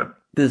out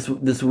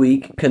this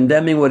week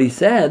condemning what he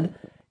said,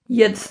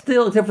 yet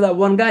still, except for that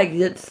one guy,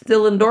 yet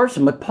still endorse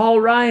him. Like Paul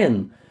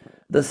Ryan,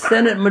 the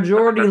Senate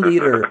Majority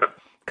Leader,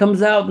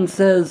 comes out and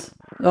says...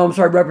 Oh, I'm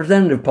sorry,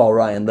 Representative Paul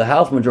Ryan, the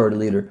House Majority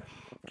Leader,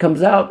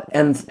 comes out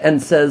and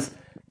says,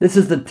 this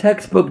is the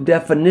textbook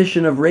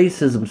definition of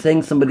racism,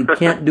 saying somebody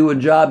can't do a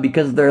job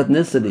because of their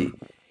ethnicity.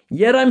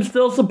 Yet I'm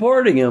still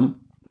supporting him.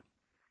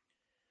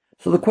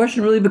 So the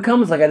question really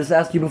becomes, like I just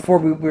asked you before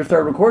we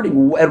started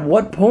recording, at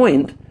what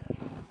point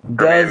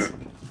does... I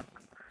mean,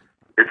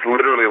 it's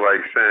literally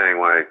like saying,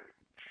 like,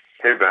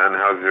 hey, Ben,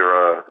 how's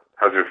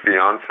your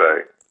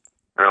fiance?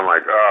 And I'm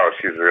like, oh,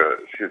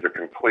 she's a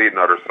complete and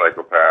utter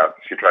psychopath.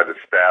 She tried to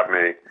stab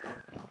me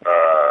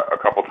a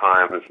couple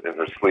times in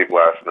her sleep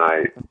last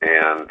night,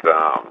 and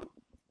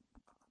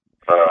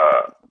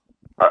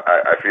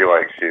I feel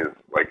like she's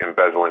like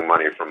embezzling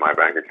money from my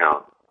bank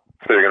account.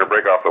 So you're going to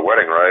break off the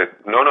wedding, right?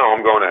 No,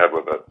 I'm going ahead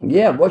with it.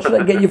 Yeah, what should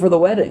I get you for the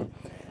wedding?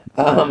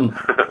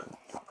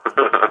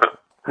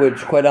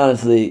 Which, quite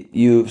honestly,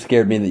 you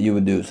scared me that you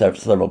would do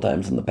several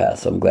times in the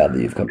past, so I'm glad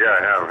that you've come. Yeah,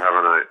 I have,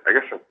 haven't I? I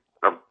guess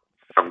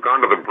I've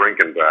gone to the brink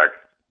and back,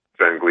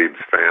 Van Gleeb's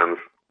fans.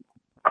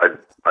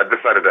 I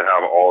decided to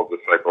have all of the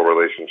psycho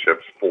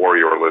relationships for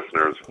your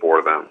listeners,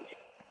 for them.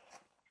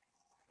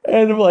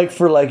 And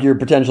for your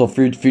potential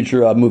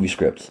future movie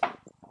scripts.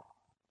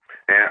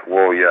 And,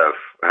 well, yes,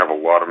 I have a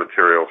lot of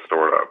material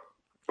stored up.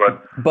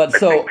 But I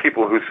think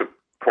people who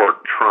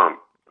support Trump,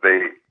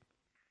 they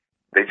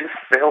just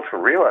fail to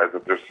realize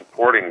that they're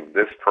supporting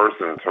this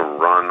person to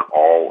run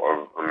all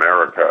of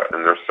America.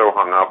 And they're so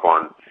hung up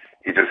on,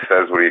 he just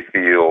says what he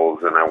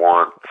feels, and I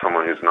want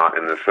someone who's not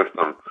in the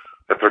system,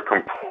 that they're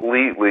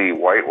completely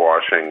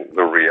whitewashing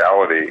the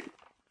reality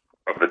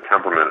of the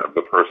temperament of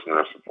the person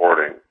they're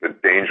supporting, the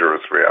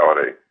dangerous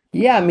reality.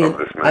 Yeah,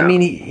 I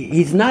mean,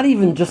 he's not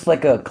even just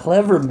like a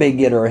clever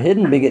bigot or a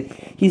hidden bigot.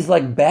 He's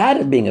like bad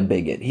at being a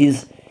bigot.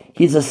 He's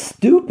a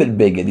stupid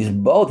bigot. He's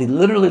both. He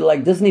literally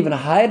doesn't even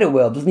hide it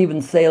well. Doesn't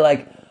even say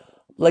like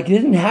he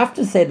didn't have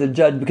to say to the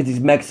judge because he's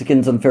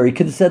Mexican's unfair. He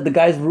could have said the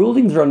guy's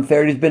rulings are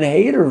unfair. He's been a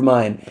hater of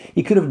mine.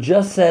 He could have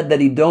just said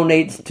that he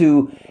donates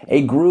to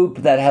a group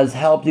that has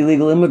helped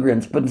illegal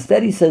immigrants. But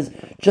instead he says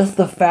just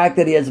the fact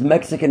that he has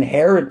Mexican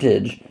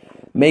heritage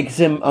makes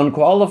him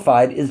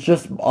unqualified is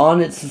just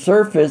on its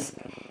surface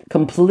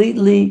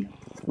completely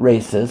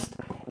racist.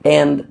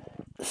 And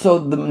so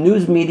the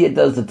news media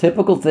does the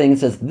typical thing,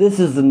 says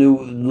this is the new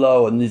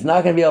low and he's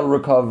not going to be able to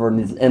recover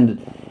and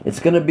it's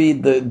going to be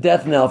the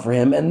death knell for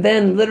him. And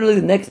then literally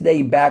the next day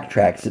he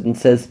backtracks it and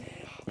says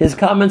his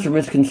comments were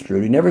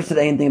misconstrued. He never said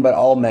anything about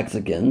all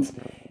Mexicans.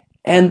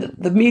 And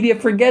the media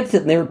forgets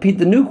it and they repeat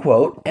the new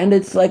quote and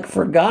it's like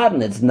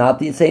forgotten. It's not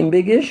the same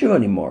big issue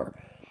anymore.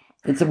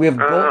 We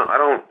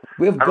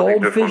have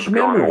goldfish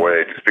memory. Going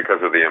away just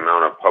because of the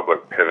amount of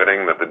public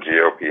pivoting that the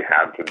GOP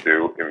had to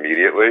do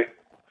immediately.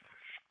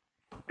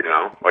 You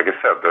know, like I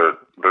said,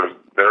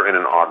 they're in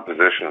an odd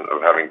position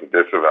of having to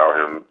disavow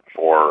him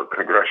for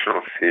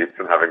congressional seats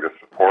and having to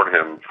support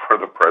him for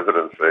the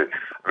presidency.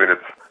 I mean,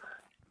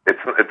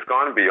 it's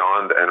gone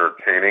beyond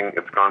entertaining.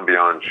 It's gone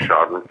beyond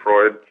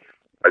Schadenfreude.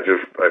 I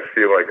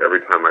feel like every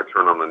time I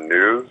turn on the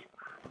news,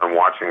 I'm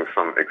watching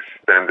some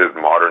extended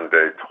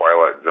modern-day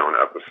Twilight Zone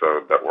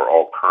episode that we're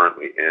all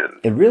currently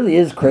in. It really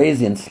is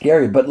crazy and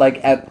scary, but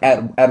like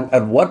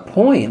at what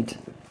point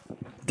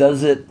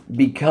does it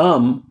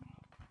become,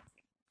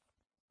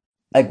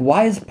 like,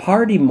 why is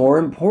party more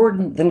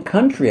important than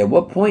country? At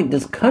what point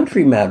does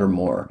country matter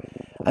more?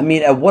 I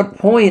mean, at what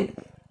point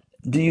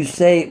do you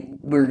say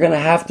we're going to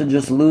have to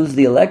just lose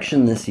the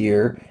election this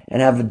year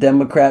and have a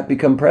Democrat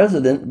become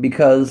president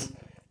because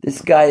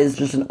this guy is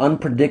just an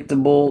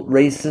unpredictable,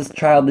 racist,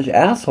 childish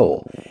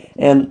asshole?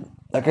 And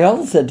like I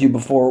also said to you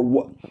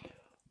before,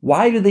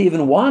 why do they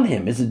even want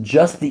him? Is it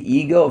just the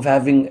ego of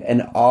having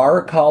an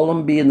R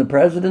column be in the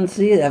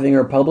presidency, having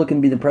a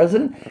Republican be the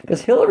president?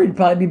 Because Hillary would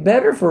probably be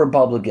better for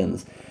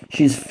Republicans.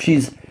 She's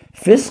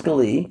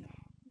fiscally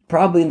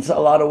probably in a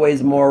lot of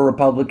ways more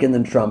Republican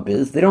than Trump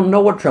is. They don't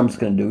know what Trump's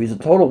going to do. He's a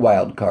total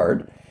wild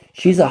card.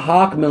 She's a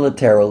hawk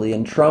militarily,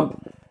 and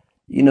Trump,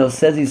 you know,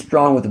 says he's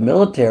strong with the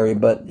military,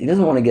 but he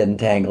doesn't want to get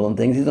entangled in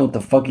things. He doesn't know what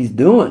the fuck he's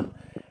doing.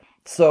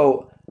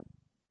 So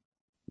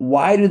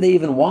why do they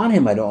even want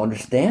him? I don't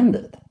understand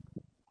it.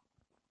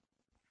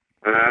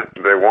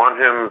 They want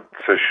him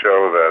to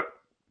show that,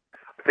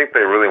 I think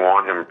they really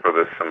want him for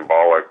this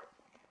symbolic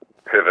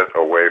pivot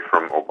away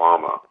from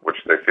Obama, which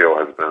they feel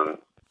has been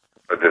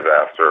a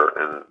disaster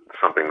and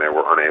something they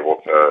were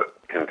unable to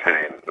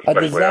contain. A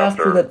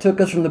disaster that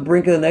took us from the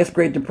brink of the next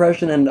Great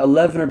Depression and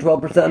 11 or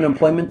 12%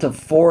 unemployment to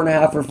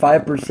 4.5 or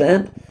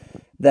 5%.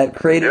 That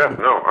created. Yeah,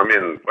 no, I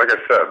mean, like I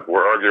said,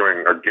 we're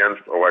arguing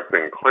against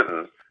electing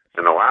Clinton,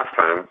 and the last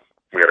time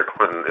we had a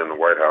Clinton in the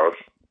White House,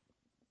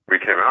 we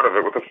came out of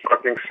it with a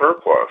fucking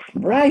surplus.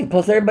 Right,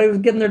 plus everybody was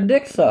getting their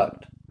dick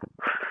sucked.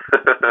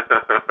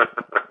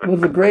 It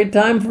was a great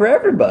time for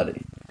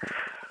everybody.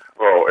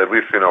 Well, at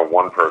least, you know,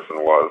 one person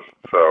was,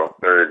 so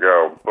there you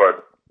go.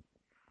 But,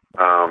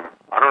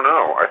 I don't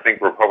know. I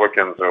think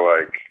Republicans are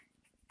like,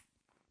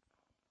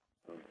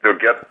 you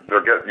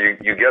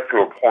get to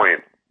a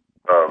point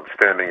of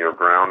standing your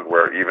ground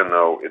where even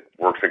though it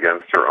works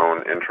against your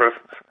own interests,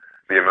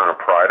 the amount of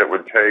pride it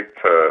would take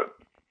to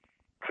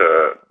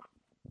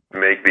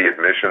make the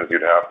admissions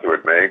you'd have to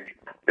make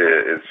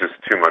is just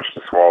too much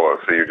to swallow,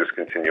 so you just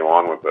continue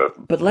on with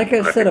it. But like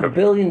I said a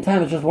billion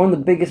times, just one of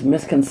the biggest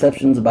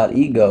misconceptions about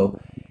ego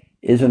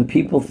is when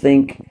people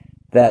think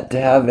that to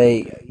have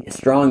a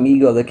strong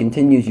ego that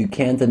continues, you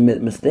can't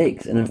admit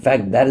mistakes. And in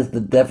fact, that is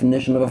the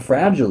definition of a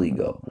fragile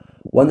ego.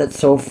 One that's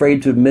so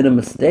afraid to admit a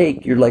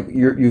mistake,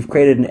 you've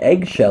created an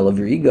eggshell of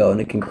your ego,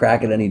 and it can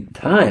crack at any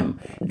time.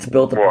 It's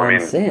built upon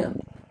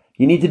sand.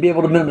 You need to be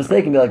able to admit a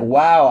mistake and be like,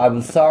 wow, I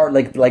was sorry.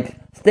 Like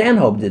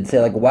Stanhope did say,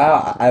 like,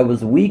 wow, I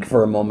was weak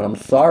for a moment.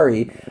 I'm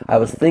sorry. I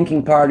was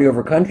thinking party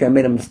over country. I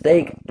made a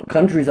mistake.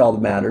 Country's all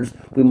that matters.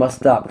 We must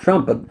stop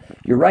Trump. But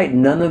you're right.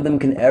 None of them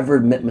can ever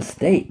admit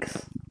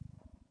mistakes.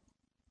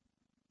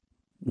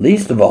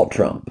 Least of all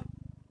Trump.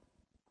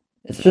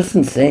 It's just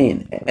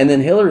insane. And then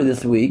Hillary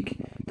this week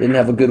didn't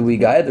have a good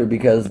week either,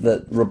 because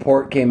the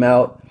report came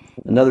out,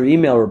 another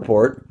email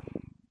report,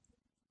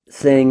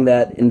 saying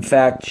that, in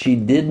fact, she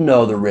did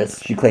know the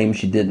risks she claimed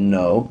she didn't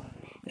know,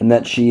 and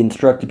that she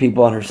instructed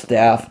people on her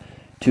staff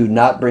to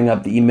not bring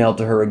up the email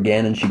to her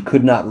again, and she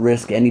could not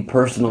risk any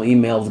personal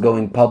emails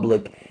going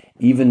public,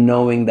 even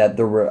knowing that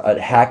there were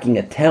hacking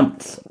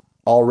attempts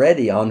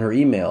already on her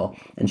email,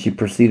 and she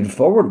proceeded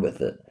forward with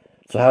it.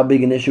 So how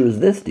big an issue is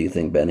this, do you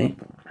think, Benny?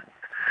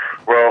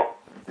 Well,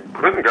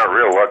 Clinton got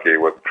real lucky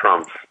with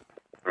Trump's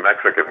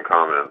Mexican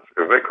comments,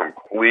 because they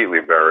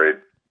completely buried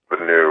the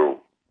new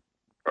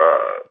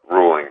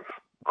rulings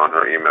on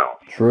her emails.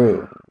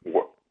 True.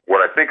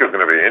 What I think is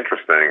going to be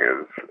interesting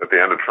is, at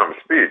the end of Trump's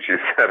speech, he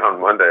said on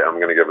Monday, I'm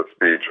going to give a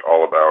speech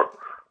all about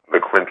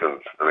the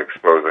Clintons and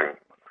exposing.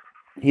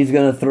 He's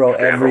going to throw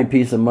every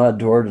piece of mud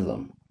towards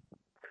them.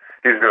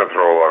 He's going to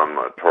throw a lot of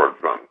mud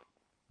towards them.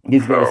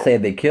 He's going to say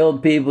they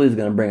killed people. He's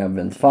going to bring up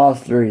Vince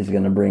Foster. He's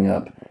going to bring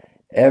up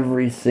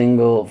every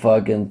single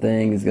fucking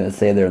thing. He's going to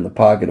say they're in the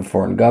pocket of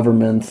foreign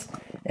governments.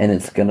 And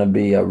it's going to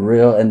be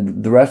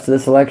and the rest of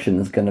this election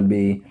is going to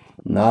be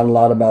not a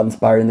lot about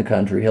inspiring the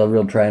country. Hillary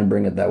will try and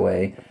bring it that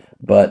way.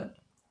 But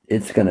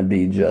it's going to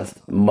be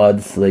just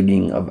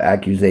mudslinging of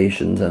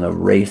accusations and a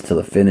race to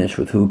the finish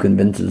with who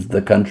convinces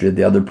the country that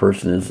the other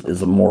person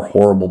is a more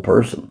horrible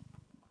person.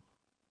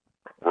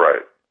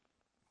 Right.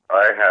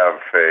 I have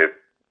faith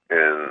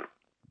in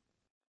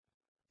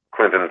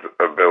Clinton's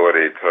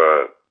ability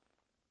to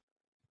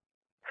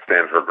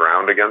stand her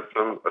ground against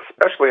him,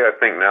 especially, I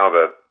think, now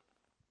that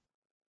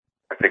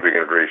I think we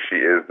can agree she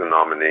is the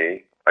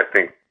nominee. I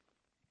think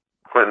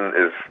Clinton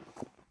is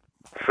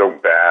so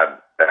bad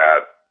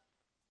at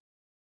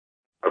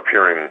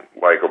appearing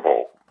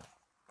likable,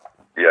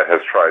 yet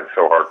has tried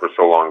so hard for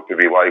so long to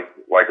be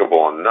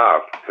likable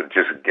enough to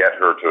just get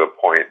her to the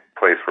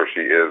place where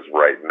she is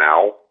right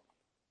now.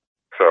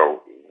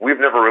 So we've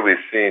never really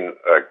seen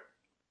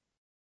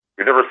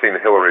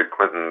Hillary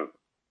Clinton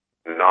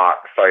not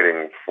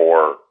fighting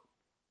for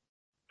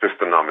just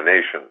the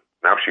nomination.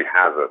 Now she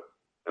has it,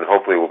 and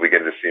hopefully we'll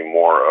begin to see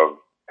more of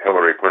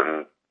Hillary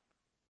Clinton,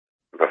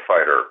 the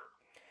fighter.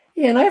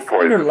 Yeah, and I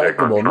find her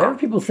likable. Whenever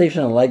people say she's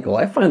unlikable,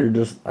 I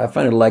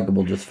find her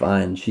likable just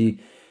fine. She,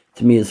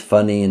 to me, is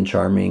funny and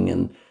charming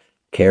and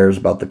cares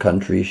about the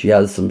country. She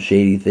has some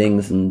shady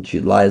things, and she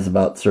lies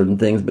about certain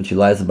things, but she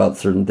lies about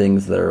certain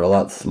things that are a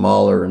lot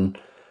smaller and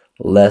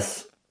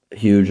less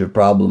huge of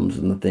problems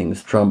than the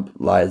things Trump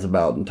lies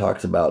about and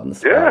talks about and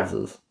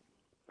espouses.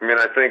 Yeah. I mean,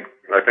 I think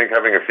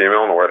having a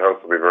female in the White House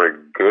will be very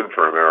good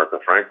for America,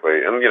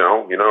 frankly. And you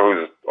know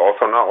who's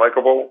also not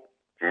likable?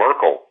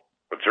 Merkel.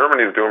 But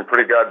Germany's doing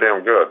pretty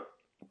goddamn good.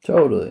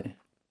 Totally.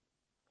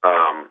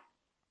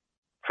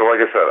 So like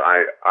I said,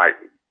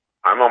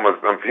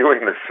 I'm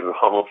viewing this as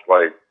almost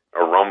like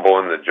a rumble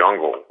in the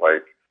jungle.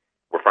 Like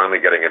we're finally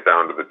getting it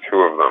down to the two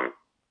of them,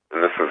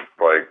 and this is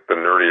like the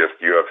nerdiest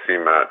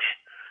UFC match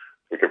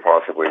we could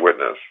possibly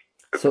witness.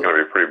 It's going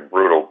to be pretty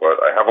brutal, but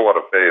I have a lot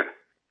of faith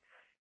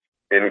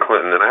in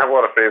Clinton, and I have a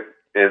lot of faith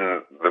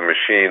in the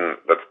machine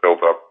that's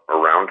built up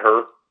around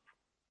her.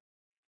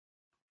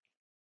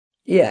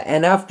 Yeah,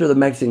 and after the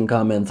Mexican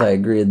comments, I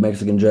agree, the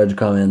Mexican judge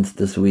comments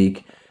this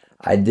week,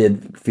 I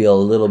did feel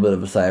a little bit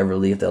of a sigh of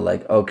relief that,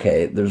 like,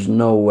 okay, there's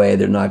no way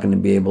they're not going to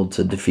be able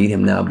to defeat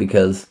him now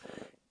because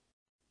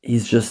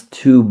he's just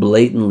too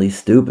blatantly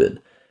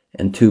stupid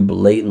and too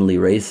blatantly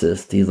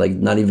racist. He's, like,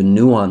 not even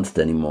nuanced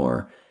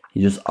anymore.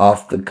 He's just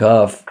off the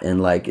cuff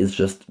and, like, is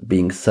just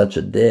being such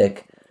a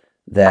dick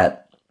that,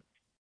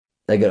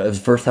 like, it was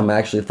the first time I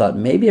actually thought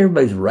maybe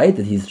everybody's right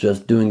that he's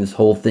just doing this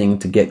whole thing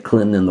to get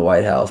Clinton in the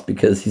White House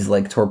because he's,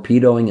 like,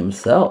 torpedoing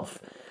himself.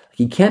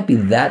 He can't be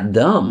that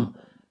dumb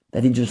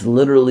that he just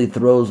literally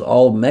throws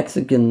all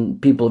Mexican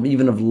people,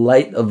 even of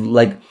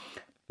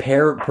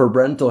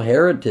parental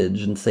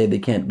heritage, and say they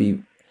can't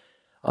be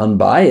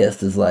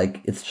unbiased is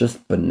like, it's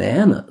just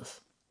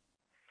bananas.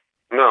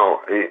 No,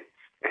 he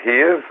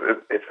is.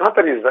 It's not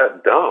that he's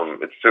that dumb.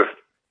 It's just,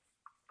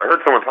 I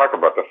heard someone talk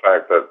about the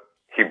fact that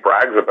he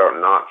brags about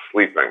not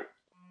sleeping,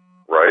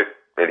 right?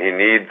 And he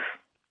needs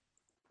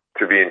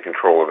to be in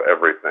control of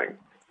everything.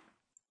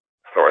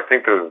 So I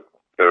think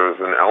there's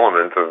an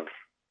element of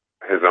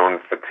his own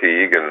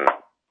fatigue and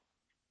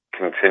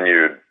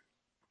continued,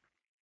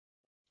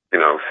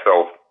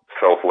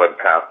 self-led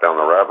path down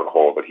the rabbit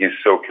hole, but he's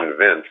so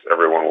convinced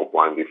everyone will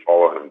blindly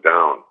follow him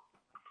down.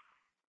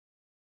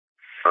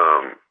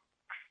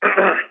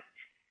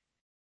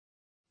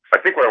 I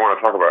think what I want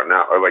to talk about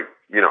now,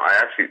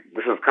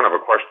 this is kind of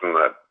a question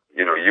that,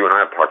 you and I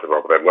have talked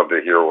about, but I'd love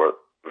to hear what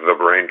the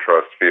Brain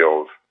Trust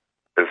feels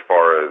as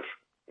far as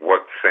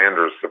what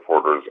Sanders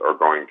supporters are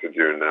going to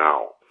do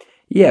now.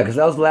 Yeah, because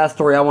that was the last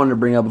story I wanted to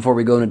bring up before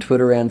we go into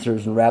Twitter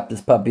answers and wrap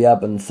this puppy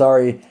up. And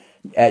sorry,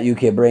 at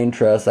UK Brain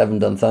Trust, I haven't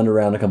done Thunder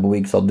Round in a couple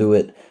weeks. I'll do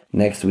it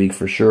next week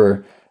for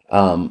sure.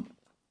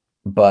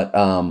 But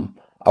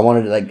I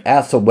wanted to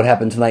ask, so what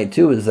happened tonight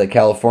too is that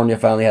California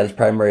finally had its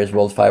primary as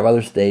well as 5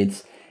 other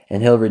states,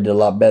 and Hillary did a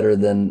lot better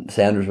than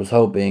Sanders was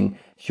hoping.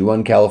 She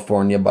won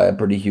California by a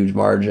pretty huge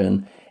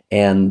margin,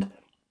 and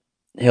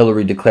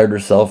Hillary declared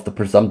herself the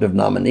presumptive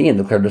nominee and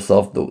declared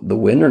herself the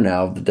winner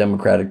now of the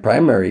Democratic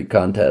primary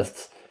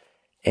contests.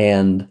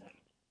 And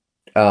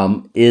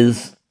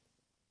is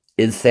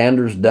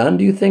Sanders done,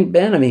 do you think,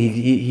 Ben? I mean,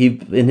 he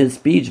in his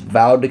speech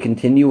vowed to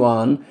continue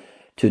on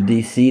to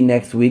D.C.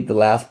 next week, the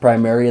last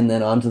primary, and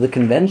then on to the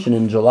convention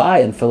in July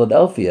in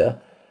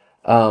Philadelphia.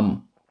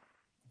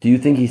 Do you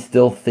think he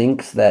still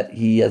thinks that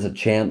he has a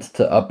chance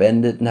to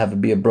upend it and have it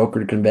be a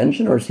brokered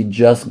convention, or is he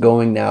just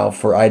going now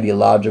for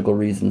ideological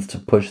reasons to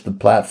push the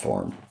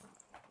platform?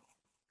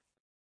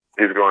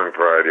 He's going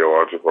for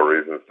ideological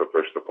reasons to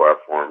push the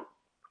platform.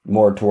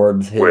 More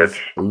towards his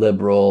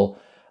liberal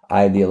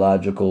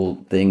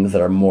ideological things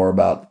that are more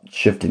about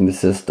shifting the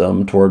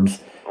system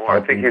towards... Well,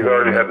 I think he's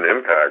already had an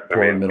impact. I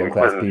mean, in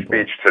Clinton's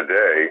speech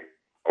today,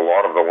 a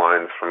lot of the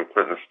lines from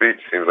Clinton's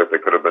speech seems like they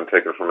could have been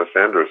taken from a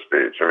Sanders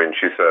speech. I mean,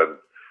 she said,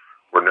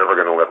 we're never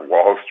going to let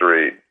Wall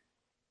Street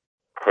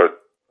put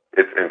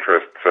its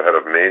interests ahead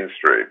of Main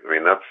Street. I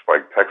mean, that's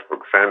like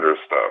textbook Sanders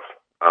stuff.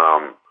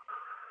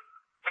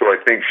 So I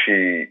think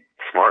she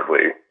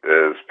smartly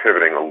is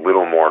pivoting a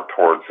little more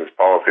towards his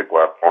policy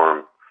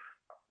platform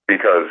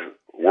because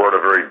we're at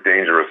a very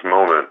dangerous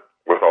moment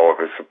with all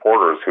of his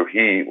supporters who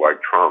he,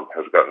 like Trump,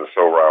 has gotten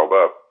so riled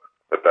up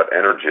that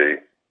energy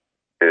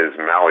is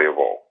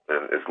malleable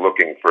and is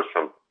looking for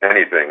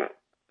anything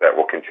that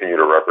will continue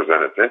to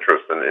represent its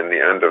interest. And in the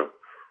end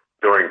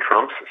during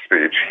Trump's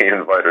speech, he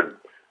invited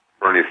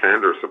Bernie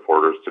Sanders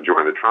supporters to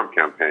join the Trump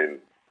campaign,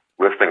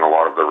 listing a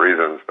lot of the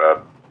reasons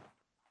that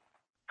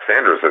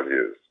Sanders has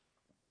used.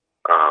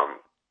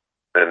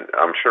 And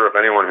I'm sure if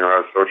anyone who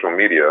has social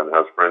media and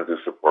has friends who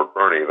support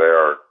Bernie, they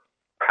are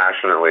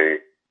passionately,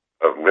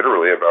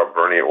 literally about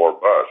Bernie or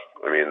bust.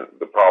 I mean,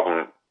 the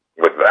problem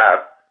with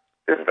that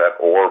is that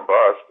or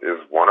bust is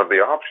one of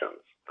the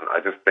options. And I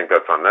just think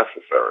that's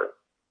unnecessary.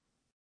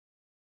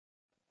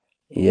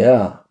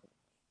 Yeah.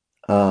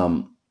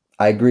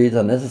 I agree it's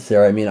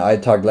unnecessary. I mean, I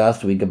talked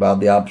last week about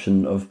the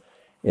option of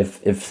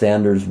if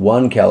Sanders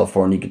won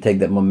California, he could take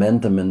that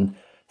momentum and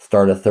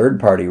start a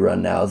third-party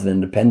run now as an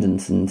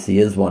independent, since he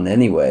is one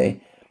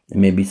anyway,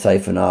 and maybe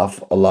siphon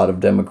off a lot of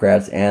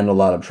Democrats and a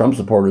lot of Trump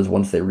supporters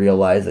once they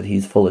realize that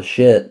he's full of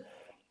shit,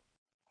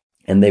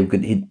 and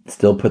he'd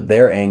still put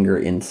their anger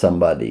in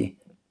somebody,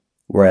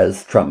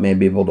 whereas Trump may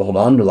be able to hold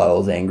on to a lot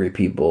of those angry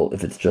people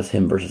if it's just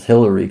him versus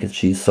Hillary, because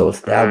she's so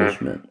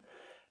establishment.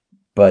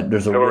 But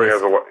there's a Hillary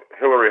has a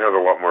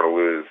lot more to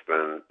lose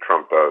than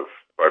Trump does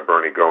by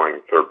Bernie going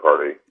third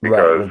party.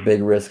 Right, with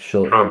big risk,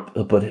 he'll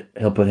put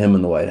him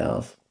in the White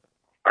House.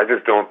 I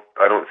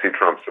don't see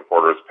Trump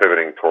supporters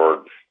pivoting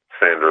towards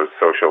Sanders'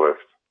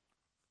 socialist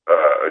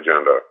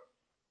agenda.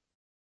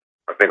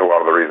 I think a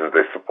lot of the reasons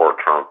they support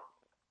Trump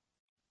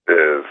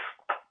is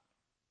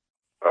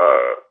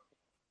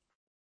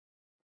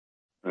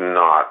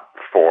not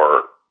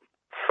for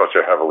such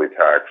a heavily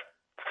taxed,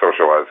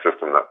 socialized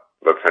system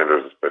that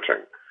Sanders is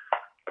pitching.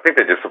 I think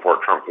they just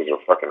support Trump because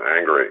they're fucking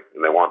angry,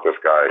 and they want this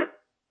guy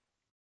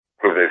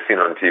who they've seen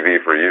on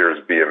TV for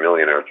years be a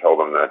millionaire tell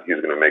them that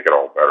he's going to make it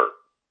all better.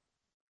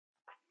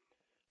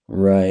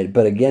 Right,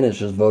 but again, it's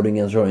just voting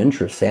in his own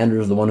interest.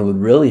 Sanders is the one who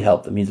would really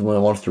help them. He's the one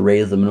who wants to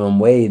raise the minimum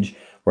wage,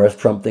 whereas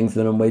Trump thinks the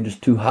minimum wage is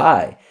too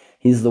high.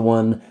 He's the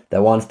one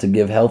that wants to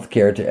give health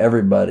care to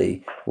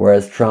everybody,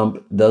 whereas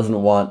Trump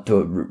doesn't want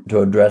to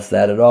address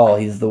that at all.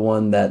 He's the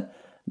one that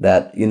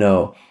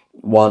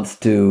wants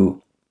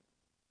to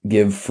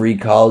give free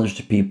college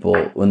to people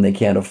when they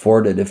can't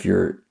afford it if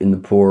you're in the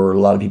poor, or a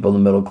lot of people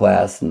in the middle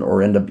class,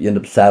 or end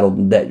up saddled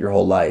in debt your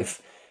whole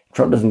life.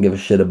 Trump doesn't give a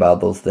shit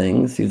about those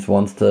things. He just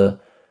wants to,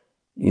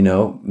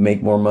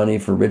 make more money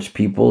for rich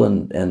people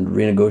and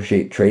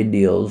renegotiate trade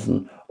deals,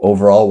 and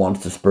overall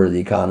wants to spur the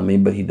economy,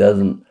 but he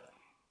doesn't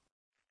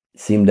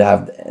seem to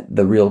have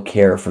the real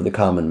care for the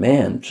common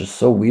man. It's just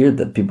so weird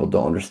that people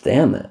don't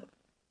understand that.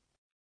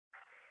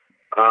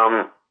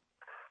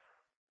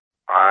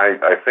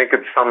 I think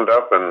it's summed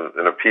up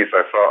in a piece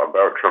I saw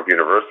about Trump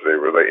University,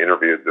 where they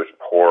interviewed this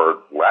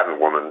poor Latin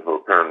woman who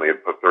apparently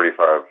had put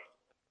 $35,000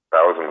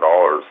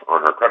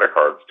 on her credit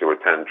cards to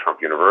attend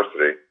Trump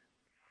University,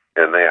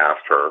 and they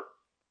asked her,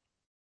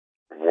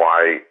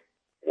 why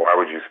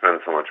would you spend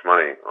so much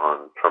money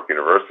on Trump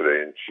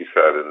University? And she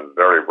said in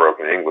very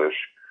broken English,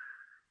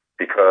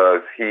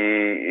 because he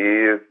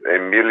is a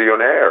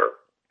millionaire,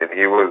 and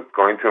he was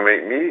going to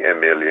make me a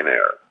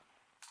millionaire.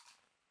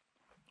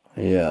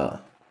 Yeah.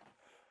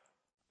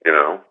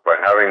 By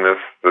having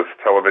this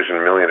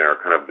television millionaire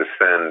kind of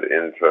descend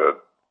into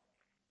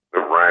the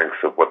ranks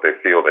of what they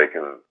feel they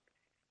can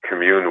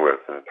commune with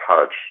and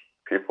touch,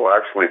 people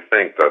actually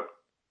think that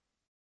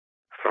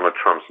some of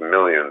Trump's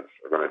millions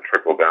are going to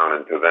trickle down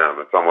into them.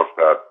 It's almost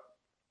that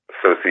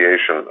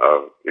association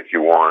of, if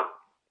you want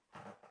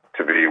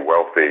to be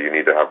wealthy, you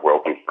need to have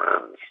wealthy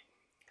friends.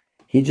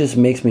 He just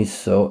makes me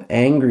so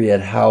angry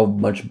at how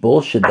much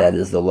bullshit that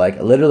is, though.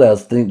 Like, literally, I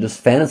was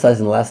just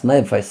fantasizing last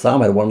night. If I saw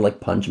him, I'd want to,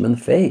 punch him in the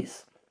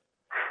face.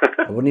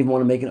 I wouldn't even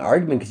want to make an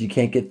argument because you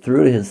can't get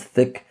through to his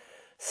thick,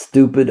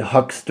 stupid,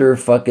 huckster,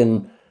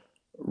 fucking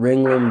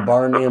Ringling,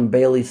 Barney, and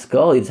Bailey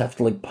skull. You just have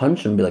to,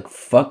 punch him and be like,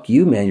 fuck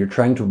you, man. You're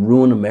trying to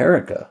ruin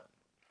America.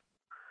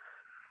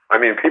 I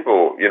mean,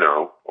 people,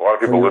 a lot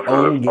of people listen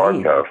to this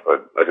podcast,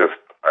 but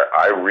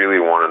I really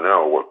want to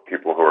know what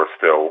people who are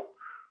still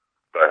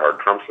diehard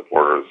Trump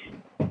supporters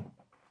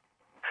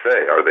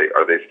say. Are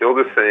they still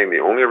just saying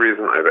the only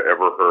reason I've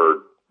ever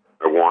heard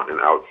I want an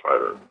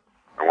outsider,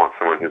 I want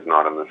someone who's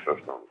not in the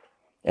system,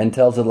 and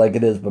tells it like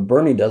it is? But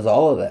Bernie does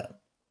all of that.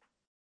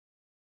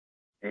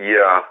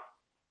 Yeah,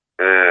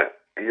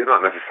 he's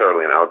not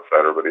necessarily an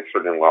outsider, but he's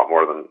certainly a lot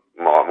more of an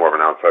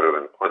outsider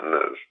than Clinton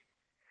is.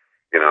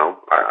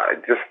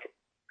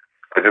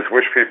 I just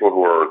wish people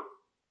who are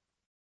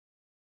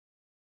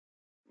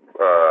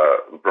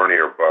Bernie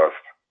or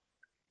bust,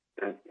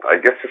 and I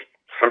guess just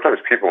sometimes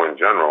people in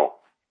general,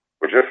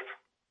 would just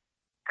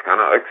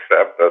kind of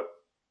accept that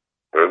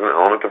there's an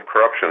element of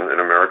corruption in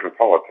American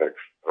politics.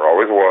 There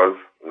always was,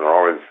 and there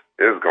always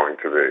is going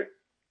to be.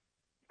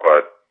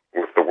 But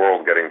with the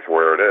world getting to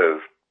where it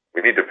is,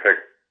 we need to pick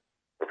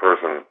the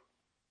person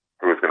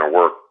who is going to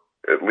work,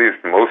 at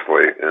least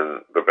mostly,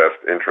 in the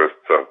best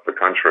interests of the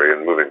country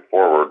and moving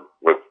forward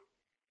with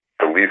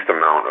the least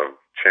amount of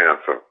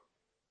chance of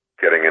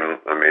getting in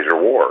a major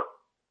war.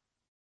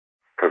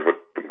 Because with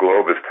the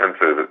globe as tense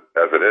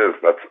as it is,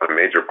 that's a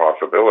major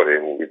possibility.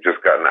 And we've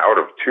just gotten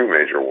out of 2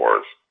 major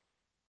wars.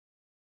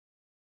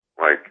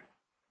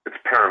 It's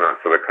paramount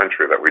for the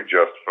country that we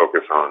just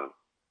focus on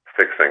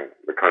fixing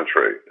the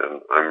country.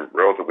 And I'm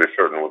relatively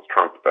certain with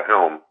Trump at the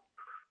helm,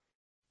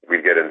 we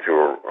get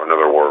into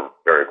another war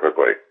very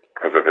quickly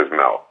because of his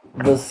mouth.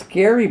 The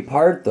scary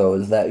part, though,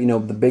 is that,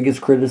 the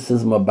biggest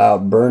criticism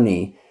about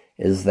Bernie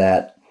is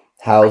that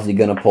how is he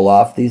going to pull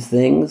off these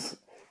things?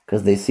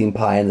 Because they seem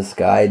pie in the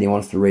sky and he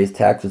wants to raise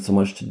taxes so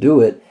much to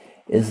do it,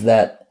 is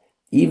that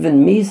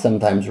even me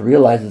sometimes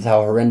realizes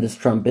how horrendous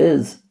Trump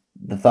is.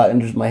 The thought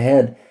enters my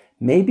head,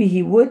 maybe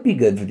he would be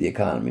good for the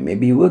economy.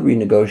 Maybe he would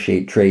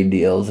renegotiate trade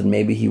deals, and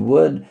maybe he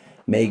would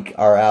make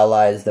our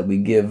allies that we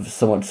give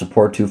so much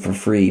support to for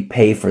free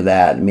pay for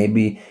that. And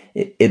maybe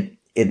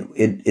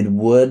it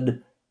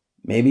would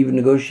maybe even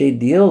negotiate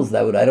deals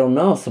that would, I don't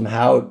know,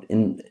 somehow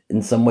in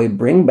some way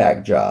bring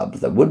back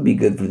jobs that would be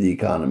good for the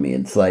economy.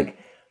 It's like,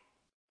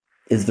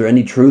 is there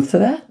any truth to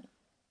that?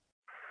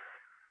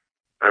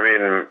 I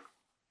mean,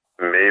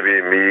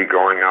 maybe me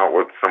going out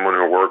with someone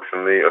who works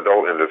in the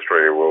adult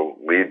industry will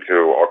lead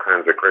to all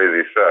kinds of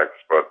crazy sex,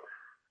 but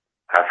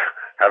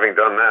having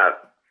done that,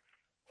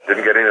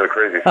 didn't get into the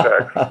crazy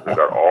sex. We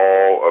got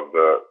all of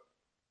the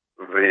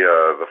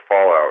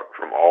fallout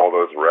from all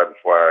those red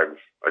flags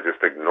I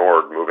just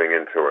ignored moving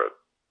into it.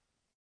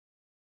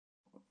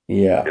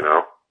 Yeah. You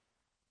know?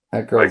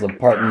 That girl's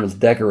apartment was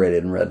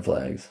decorated in red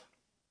flags.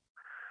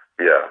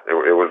 Yeah,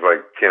 it was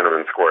like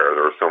Tiananmen Square.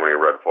 There were so many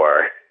red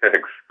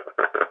flags.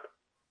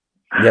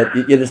 Yet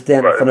you had to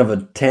stand in front of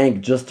a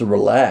tank just to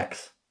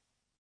relax.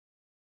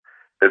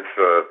 That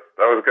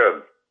was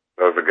good.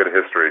 That was a good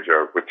history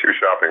joke with 2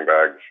 shopping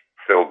bags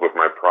filled with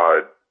my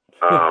pride.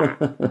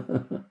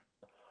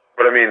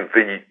 But I mean,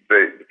 the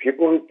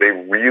people, they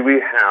really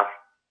have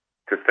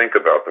to think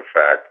about the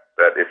fact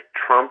that if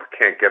Trump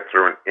can't get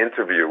through an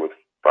interview with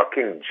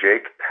fucking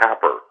Jake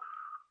Tapper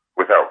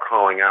without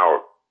calling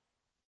out,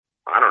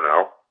 I don't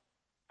know,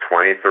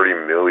 20, 30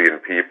 million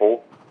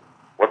people,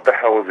 what the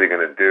hell is he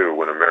going to do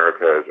when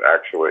America is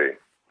actually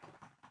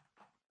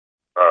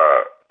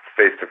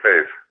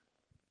face-to-face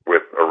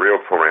with a real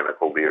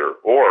tyrannical leader,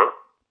 or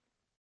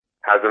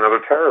has another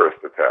terrorist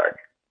attack,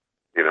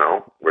 you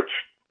know, which,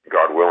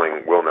 God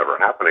willing, will never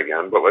happen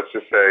again. But let's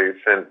just say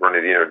San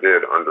Bernardino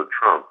did under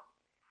Trump,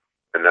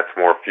 and that's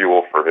more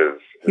fuel for his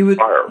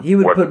fire. He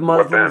would put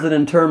Muslims in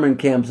internment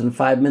camps in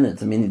 5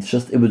 minutes. I mean,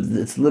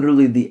 it's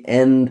literally the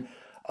end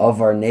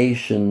of our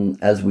nation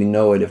as we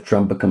know it if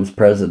Trump becomes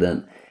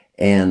president.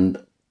 And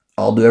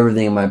I'll do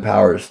everything in my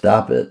power to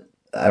stop it.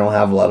 I don't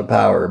have a lot of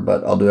power,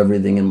 but I'll do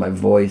everything in my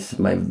voice,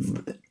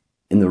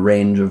 in the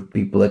range of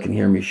people that can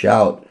hear me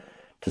shout,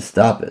 to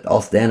stop it.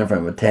 I'll stand in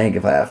front of a tank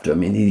if I have to. I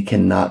mean, he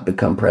cannot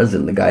become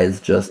president. The guy is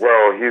just...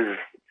 Well,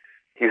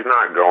 he's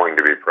not going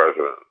to be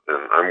president,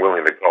 and I'm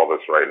willing to call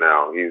this right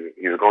now.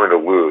 He's going to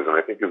lose, and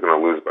I think he's going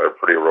to lose by a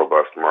pretty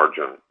robust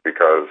margin,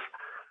 because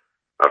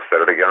I've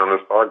said it again on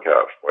this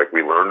podcast. Like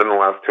we learned in the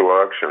last 2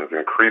 elections,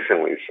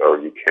 increasingly so,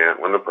 you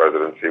can't win the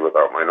presidency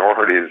without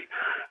minorities,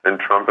 and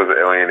Trump has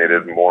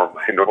alienated more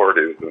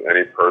minorities than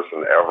any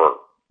person ever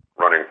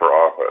running for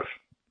office.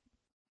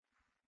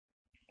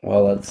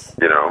 Well, that's,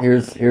 you know,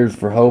 here's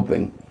for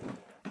hoping.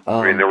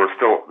 I mean, there were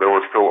still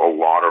a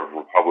lot of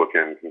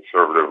Republican,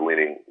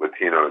 conservative-leaning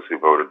Latinos who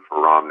voted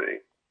for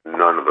Romney.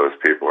 None of those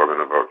people are going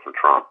to vote for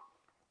Trump.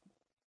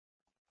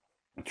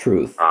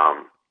 Truth.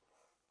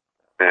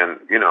 And,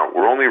 you know,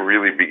 we're only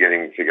really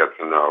beginning to get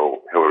to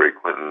know Hillary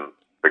Clinton,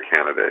 the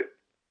candidate.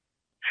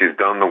 She's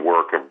done the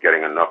work of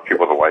getting enough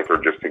people to like her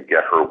just to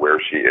get her where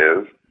she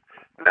is.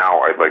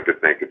 Now I'd like to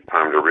think it's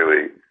time to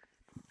really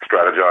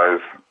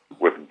strategize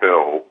with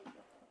Bill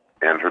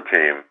and her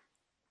team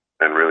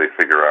and really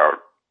figure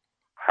out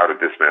how to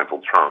dismantle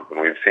Trump. And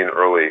we've seen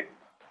early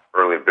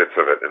bits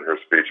of it in her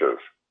speeches.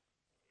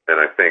 And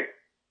I think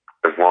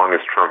as long as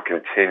Trump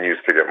continues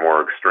to get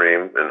more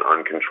extreme and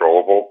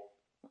uncontrollable,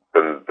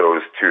 then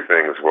those 2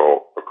 things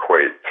will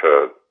equate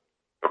to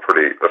a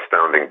pretty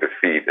astounding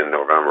defeat in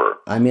November.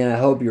 I mean, I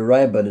hope you're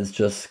right, but it's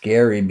just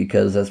scary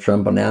because as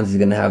Trump announced he's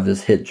going to have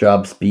this hit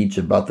job speech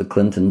about the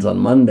Clintons on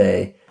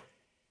Monday,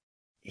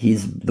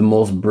 he's the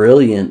most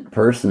brilliant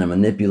person at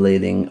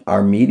manipulating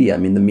our media. I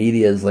mean, the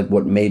media is like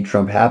what made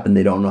Trump happen.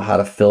 They don't know how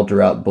to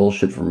filter out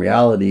bullshit from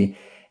reality,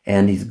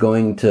 and he's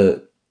going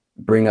to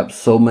bring up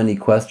so many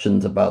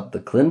questions about the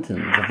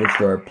Clintons, of which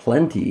there are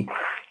plenty,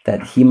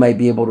 that he might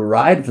be able to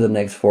ride for the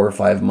next 4 or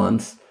 5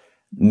 months,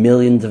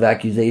 millions of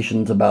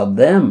accusations about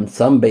them,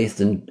 some based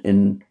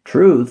in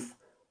truth,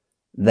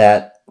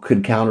 that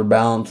could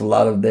counterbalance a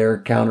lot of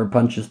their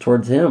counterpunches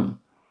towards him.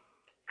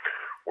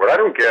 What I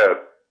don't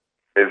get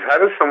is how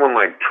does someone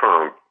like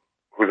Trump,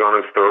 who's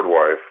on his 3rd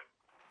wife,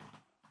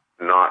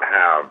 not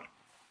have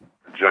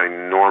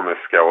ginormous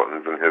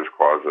skeletons in his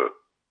closet,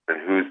 and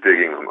who's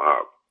digging them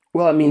up?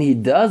 Well, I mean, he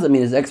does. I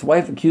mean, his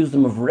ex-wife accused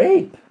him of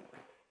rape.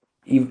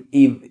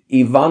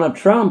 Ivana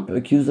Trump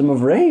accused him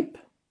of rape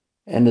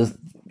and has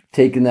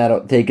taken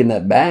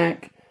that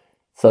back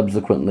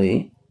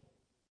subsequently.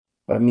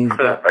 But I mean,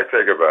 I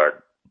take it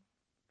back.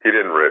 He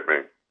didn't rape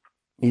me.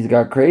 He's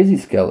got crazy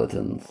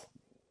skeletons.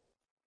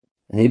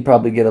 And he'd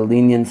probably get a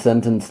lenient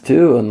sentence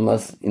too,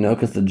 unless, you know,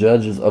 because the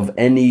judge is of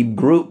any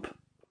group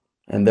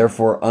and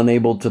therefore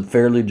unable to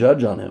fairly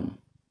judge on him.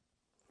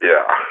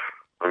 Yeah.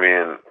 I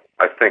mean,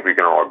 I think we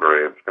can all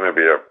agree it's going to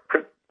be a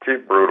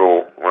pretty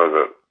brutal, what is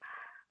it?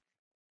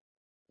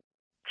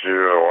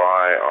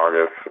 July,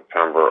 August,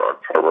 September,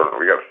 October.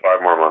 We got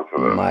 5 more months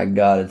of this. My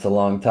God, it's a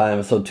long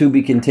time. So to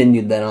be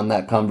continued then on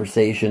that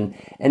conversation.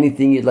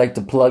 Anything you'd like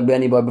to plug,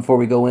 Benny Boy, before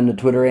we go into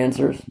Twitter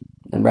answers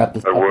and wrap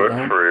this puppy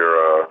down? For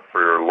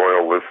your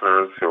loyal listeners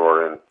listeners who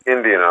are in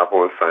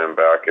Indianapolis, I am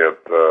back at,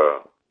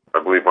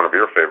 I believe, one of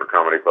your favorite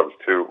comedy clubs,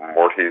 too,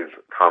 Morty's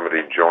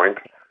Comedy Joint,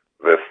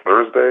 this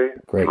Thursday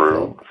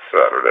through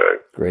Saturday.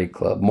 Great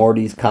club.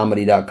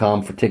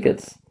 MortysComedy.com for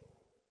tickets.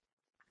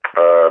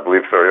 I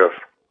believe so, yes.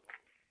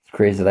 It's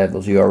crazy that I have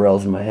those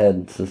URLs in my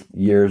head. It's just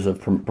years of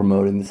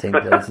promoting the same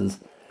places.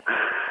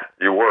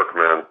 You work,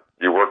 man.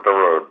 You work the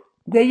road.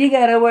 Yeah, you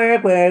gotta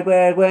work.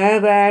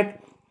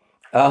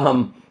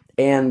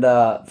 And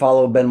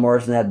follow Ben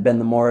Morrison at Ben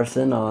the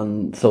Morrison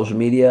on social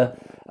media.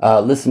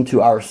 Listen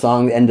to our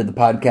song that ended the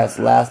podcast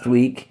last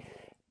week.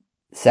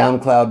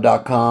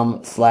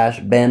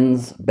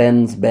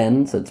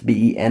 SoundCloud.com/Benz. That's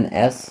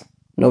BENS.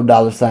 No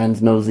dollar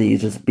signs, no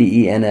Z's, just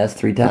BENS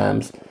 3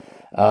 times.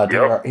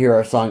 Hear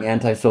our song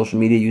Anti-Social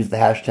Media. Use the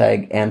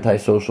hashtag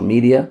Anti-Social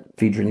Media,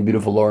 featuring the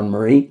beautiful Lauren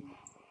Marie.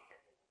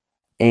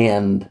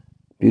 And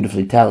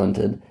beautifully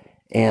talented.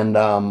 And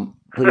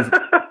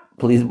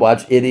please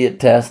watch Idiot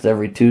Test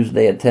every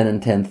Tuesday at 10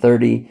 and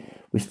 10:30.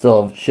 We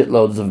still have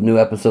shitloads of new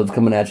episodes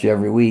coming at you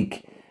every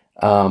week.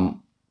 2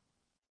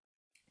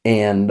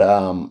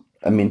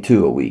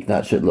 a week,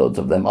 not shitloads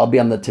of them. I'll be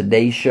on the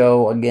Today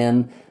Show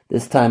again,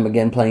 this time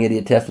again playing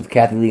Idiot Test with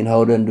Kathy Lee and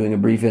Hoda and doing a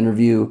brief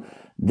interview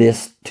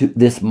this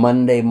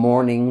Monday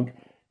morning,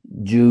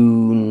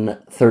 June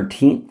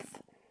 13th.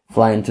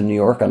 Flying to New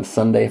York on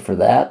Sunday for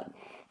that.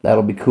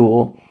 That'll be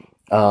cool.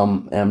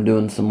 And I'm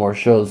doing some more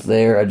shows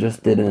there. I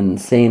just did an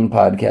insane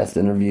podcast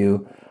interview.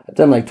 I've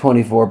done like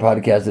 24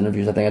 podcast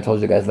interviews. I think I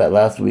told you guys that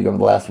last week, over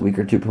the last week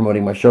or two,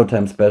 promoting my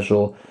Showtime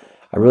special.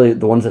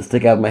 The ones that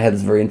stick out in my head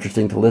is very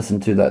interesting to listen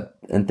to, that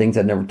and things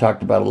I'd never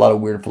talked about. A lot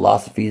of weird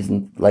philosophies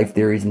and life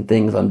theories and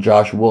things on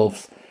Josh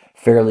Wolf's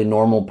Fairly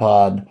Normal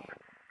pod.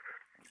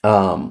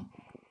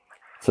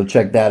 So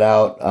check that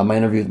out. My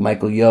interview with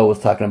Michael Yo was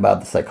talking about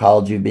the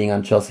psychology of being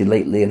on Chelsea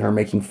Lately and her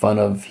making fun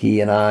of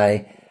he and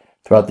I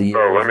throughout the years.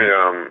 So let me,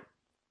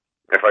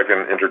 if I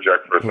can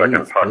interject for a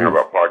second, talking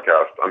about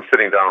podcasts. I'm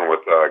sitting down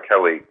with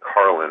Kelly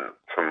Carlin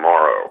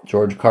tomorrow.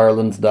 George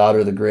Carlin's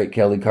daughter, the great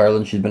Kelly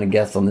Carlin. She's been a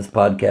guest on this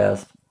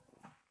podcast.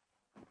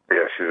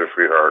 Yeah, she's a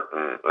sweetheart,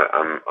 and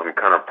I'm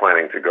kind of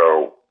planning to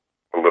go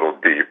a little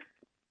deep.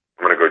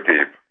 I'm going to go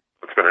deep.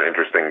 It's been an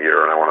interesting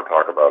year, and I want to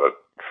talk about it.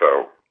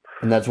 So,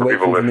 and that's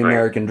Waking from the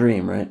American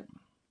Dream, right?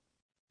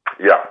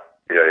 Yeah,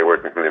 you're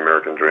Waking from the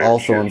American Dream.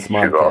 Also on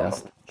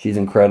Smodcast. She's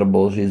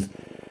incredible. She's,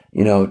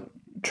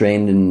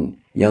 trained in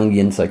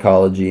Jungian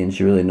psychology, and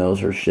she really knows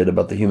her shit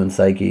about the human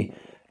psyche.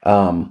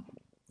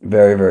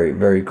 Very, very,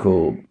 very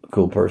cool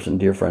person,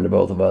 dear friend of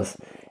both of us.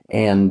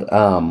 And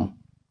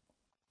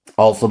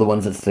also the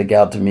ones that stick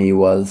out to me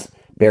was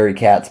Barry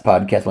Katz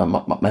podcast.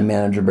 My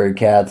manager, Barry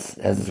Katz,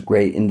 has this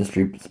great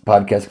industry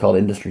podcast called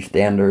Industry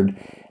Standard,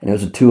 and it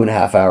was a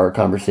 2.5 hour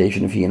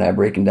conversation of he and I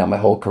breaking down my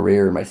whole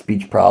career and my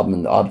speech problem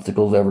and the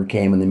obstacles I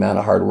overcame and the amount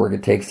of hard work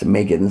it takes to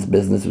make it in this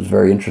business. It was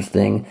very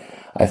interesting.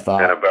 I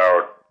thought. And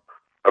about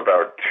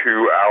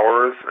 2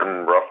 hours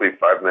and roughly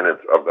 5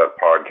 minutes of that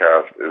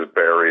podcast is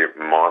Barry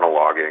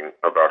monologuing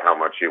about how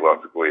much he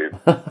loves Glebe.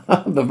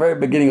 The very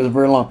beginning was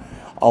very long.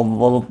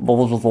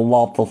 There's just a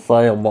lot to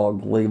say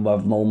about Glebe.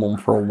 I've known him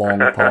for a long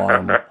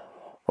time.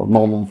 I've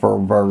known him for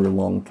a very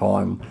long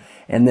time.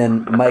 And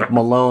then Mike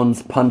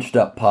Malone's Punched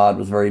Up Pod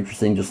was very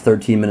interesting, just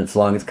 13 minutes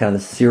long. It's kind of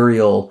the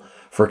serial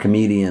for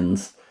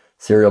comedians,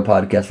 serial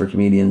podcast for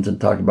comedians, and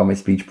talking about my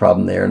speech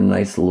problem there in a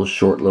nice little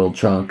short little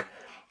chunk.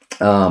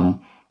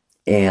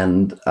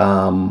 And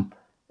the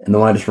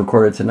one I just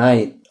recorded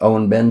tonight,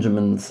 Owen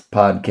Benjamin's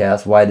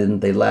podcast, Why Didn't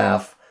They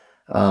Laugh?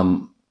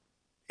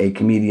 A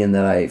comedian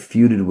that I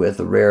feuded with,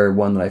 a rare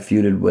one that I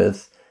feuded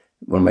with,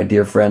 one of my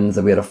dear friends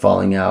that we had a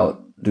falling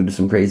out due to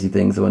some crazy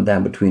things that went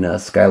down between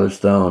us, Skylar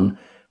Stone.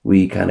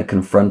 We kind of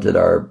confronted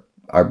our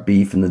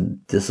beef and the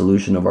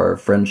dissolution of our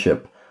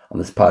friendship on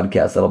this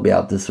podcast. That'll be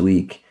out this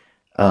week.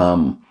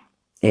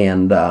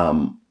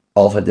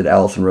 Also, I did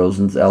Allison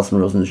Rosen's. Allison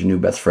Rosen is your new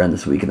best friend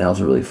this week, and that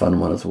was a really fun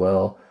one as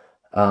well.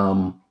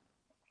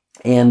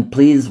 And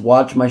please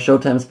watch my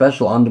Showtime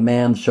special on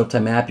demand, the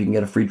Showtime app. You can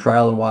get a free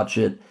trial and watch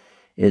it.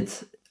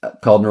 It's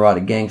called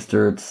Neurotic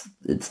Gangster.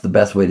 It's the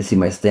best way to see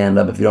my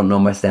stand-up. If you don't know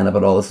my stand-up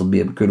at all, this will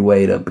be a good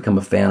way to become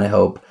a fan, I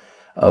hope,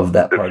 of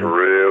that part. It's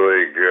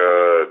really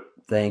good.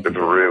 Thank you. It's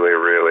really,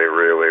 really,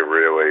 really,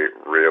 really,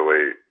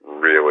 really,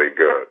 really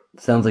good.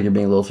 Sounds like you're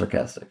being a little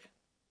sarcastic.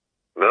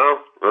 No.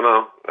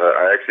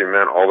 I actually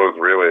meant all those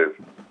reallys.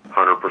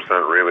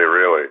 100% really,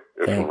 really.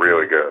 It's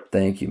really good.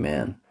 Thank you,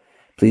 man.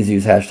 Please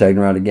use hashtag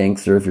Neurotic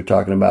Gangster if you're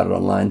talking about it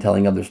online,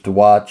 telling others to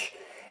watch.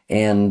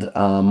 And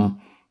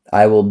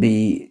I will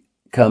be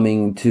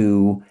coming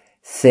to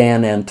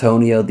San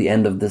Antonio at the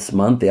end of this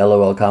month, the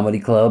LOL Comedy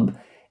Club.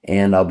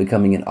 And I'll be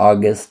coming in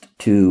August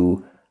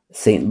to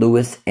St.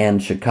 Louis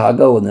and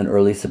Chicago, and then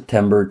early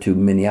September to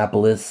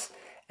Minneapolis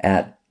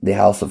at the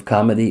House of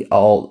Comedy.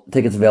 All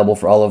tickets available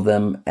for all of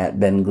them at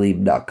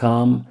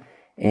benglebe.com.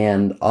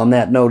 And on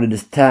that note, it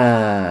is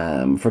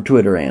time for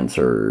Twitter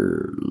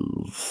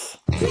answers.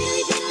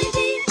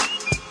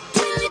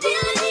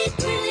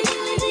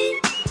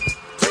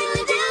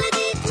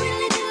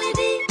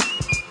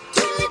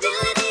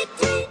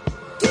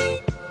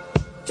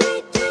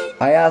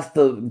 asked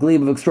the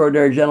glebe of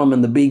extraordinary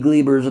gentlemen, the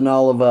B-Glebers and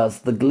all of us,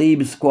 the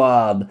Glebe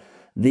Squad,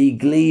 the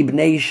Glebe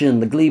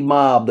Nation, the Glebe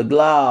Mob, the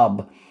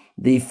Glob,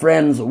 the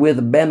Friends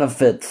with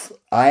Benefits.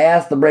 I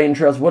asked the Brain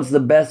Trust, what's the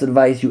best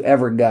advice you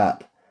ever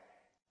got?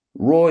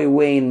 Roy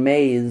Wayne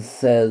Mays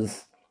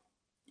says,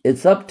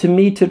 it's up to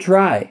me to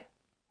try.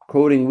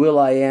 Quoting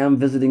Will.i.am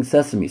visiting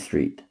Sesame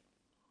Street.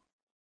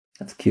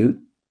 That's cute.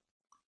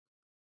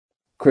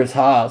 Chris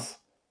Haas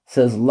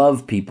says,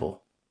 love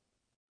people.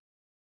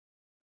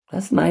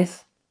 That's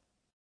nice.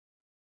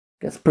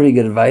 That's pretty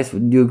good advice.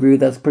 Would you agree with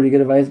that's pretty good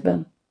advice,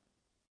 Ben?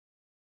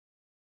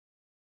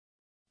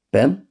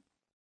 Ben?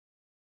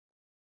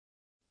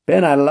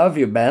 Ben, I love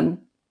you,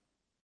 Ben.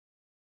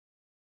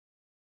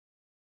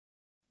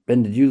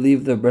 Ben, did you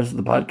leave the rest of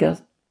the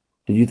podcast?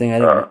 Did you think I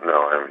didn't?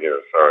 No, I'm here.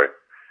 Sorry.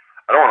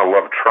 I don't want to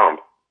love Trump.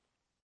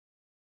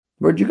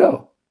 Where'd you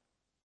go?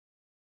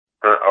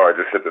 I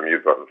just hit the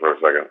mute button for a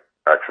second.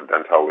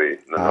 Accidentally.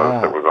 The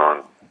notice that was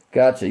on.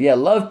 Gotcha. Yeah,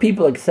 love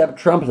people except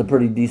Trump is a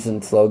pretty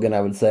decent slogan,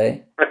 I would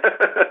say.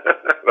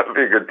 That'd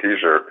be a good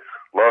t-shirt.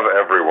 Love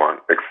everyone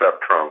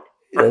except Trump.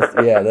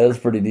 Yeah, that is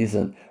pretty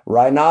decent.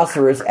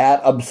 Rhinoceros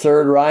at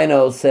Absurd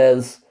Rhino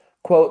says,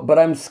 quote, but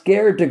I'm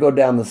scared to go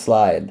down the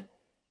slide.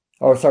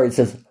 Oh, sorry, it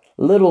says,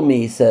 Little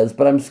Me says,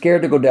 but I'm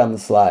scared to go down the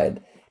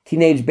slide.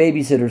 Teenage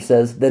Babysitter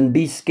says, then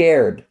be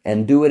scared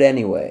and do it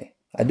anyway.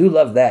 I do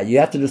love that. You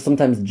have to just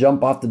sometimes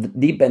jump off the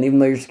deep end even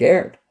though you're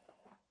scared.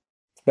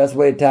 It's the best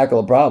way to tackle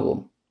a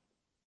problem.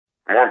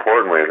 More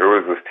importantly, who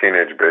is this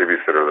teenage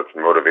babysitter that's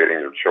motivating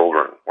your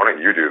children? Why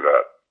don't you do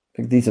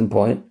that? A decent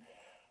point.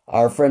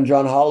 Our friend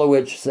John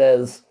Hollowich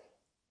says,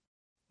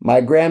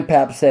 my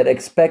grandpap said,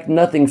 expect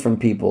nothing from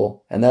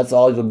people, and that's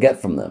all you'll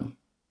get from them.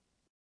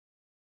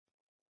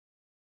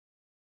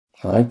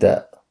 I like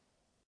that.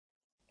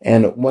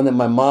 And one that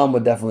my mom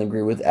would definitely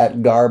agree with, at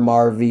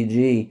Garmar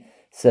VG,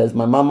 says,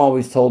 my mom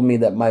always told me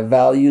that my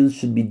values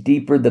should be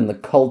deeper than the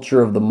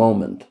culture of the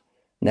moment.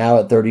 Now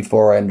at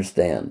 34, I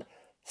understand.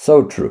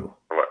 So true.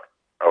 I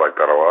like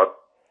that a lot.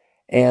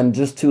 And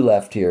just two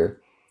left here.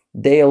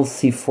 Dale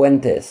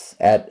Cifuentes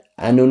at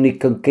Anunikafu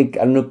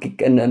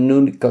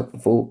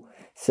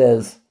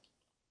says,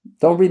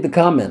 don't read the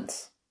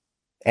comments.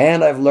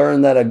 And I've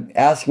learned that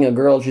asking a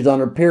girl if she's on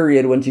her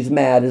period when she's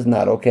mad is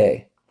not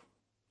okay.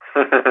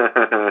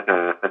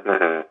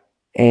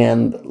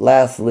 And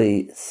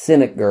lastly,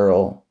 Cynic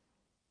L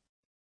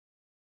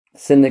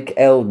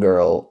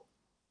Girl,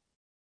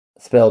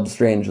 spelled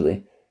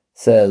strangely,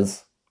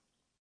 says,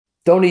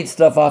 don't eat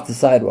stuff off the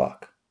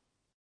sidewalk.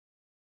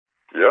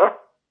 Yeah,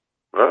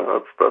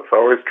 well, that's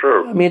always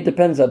true. I mean, it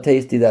depends how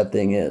tasty that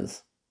thing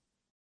is.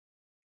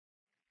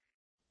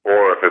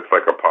 Or if it's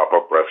like a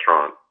pop-up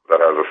restaurant that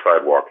has a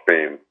sidewalk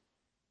theme.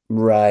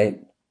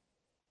 Right.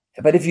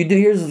 But if you do,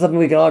 here's something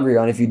we can all agree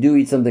on. If you do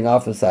eat something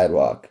off the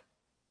sidewalk,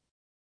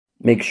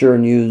 make sure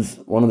and use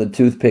one of the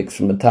toothpicks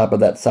from the top of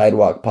that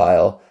sidewalk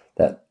pile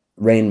that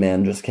Rain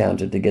Man just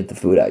counted to get the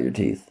food out your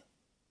teeth.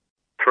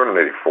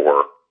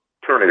 284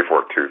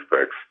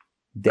 toothpicks.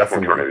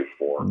 Definitely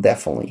 284.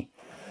 Definitely.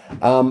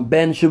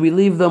 Ben, should we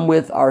leave them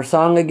with our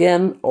song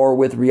again or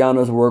with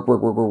Rihanna's Work?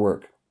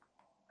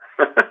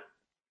 I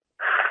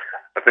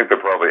think they're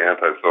probably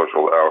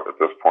antisocial out at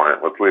this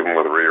point. Let's leave them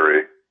with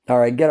Riri. All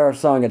right, get our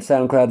song at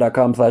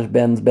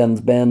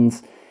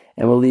soundcloud.com/Benz,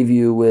 and we'll leave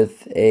you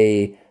with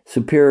a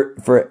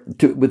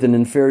with an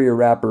inferior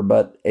rapper,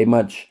 but a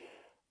much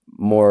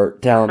more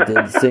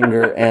talented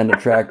singer and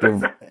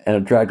attractive.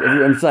 I'm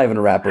just not even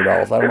a rapper at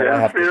all, so I don't know why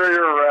I have to.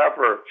 Inferior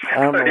rapper.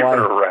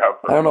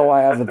 I don't know why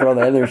I have to throw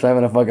that in there. So I'm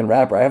even a fucking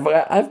rapper. I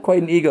have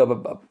quite an ego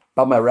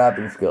about my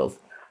rapping skills.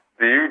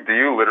 Do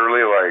you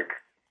literally like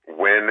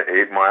win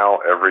 8 Mile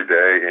every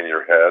day in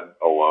your head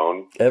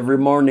alone? Every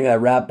morning I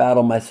rap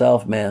battle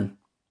myself, man.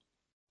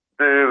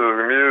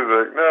 Jesus,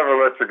 music never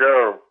let you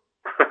go.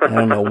 I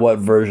don't know what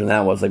version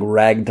that was, like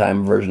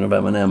ragtime version of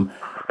Eminem.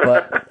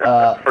 But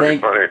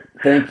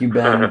thank you,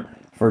 Ben,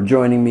 for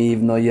joining me,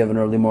 even though you have an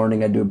early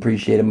morning. I do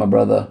appreciate it, my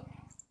brother.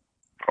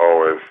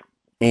 Always.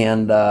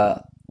 And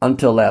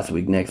until next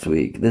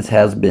week, this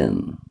has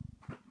been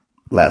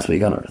Last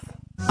Week on Earth.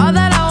 All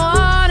that I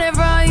wanted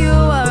from you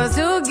was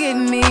to give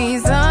me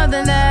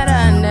something that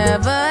I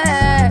never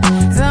had,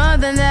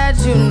 something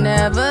that you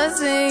never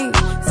seen,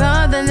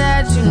 something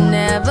that you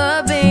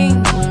never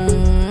been.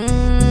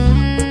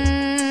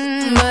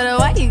 But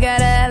why you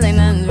gotta act like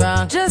nothing's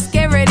wrong? Just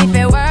get ready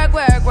for work.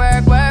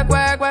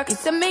 You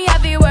see me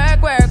happy work.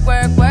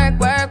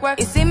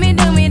 You see me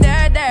do me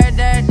dirt.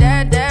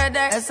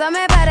 There's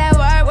something about that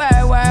work.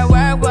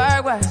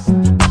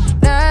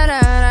 Na.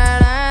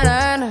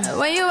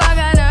 When you walk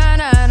out,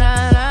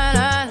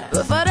 na.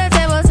 Before the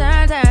table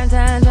turn.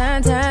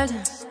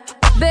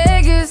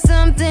 Beg you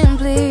something,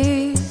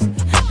 please.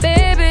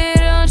 Baby,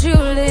 don't you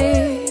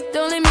leave.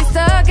 Don't leave me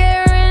stuck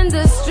here in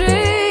the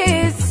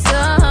streets. If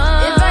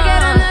I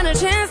get another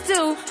chance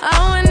to,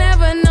 I would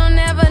never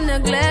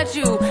neglect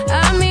you.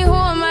 I mean, who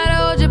am I to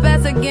hold your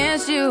best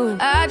against you?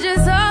 I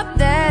just hope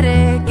that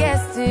it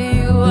gets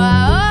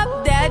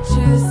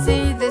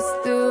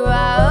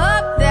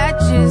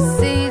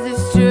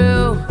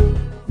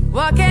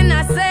What can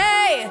I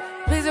say?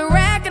 Please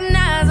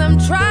recognize I'm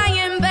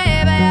trying,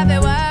 baby. I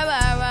feel why.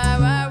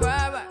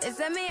 It's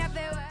me, I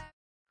feel why.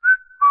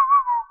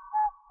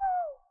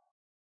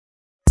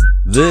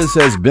 This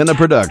has been a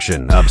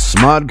production of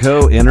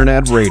Smodco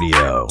Internet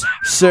Radio.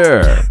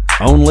 Sir,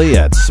 only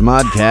at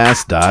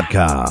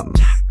smodcast.com.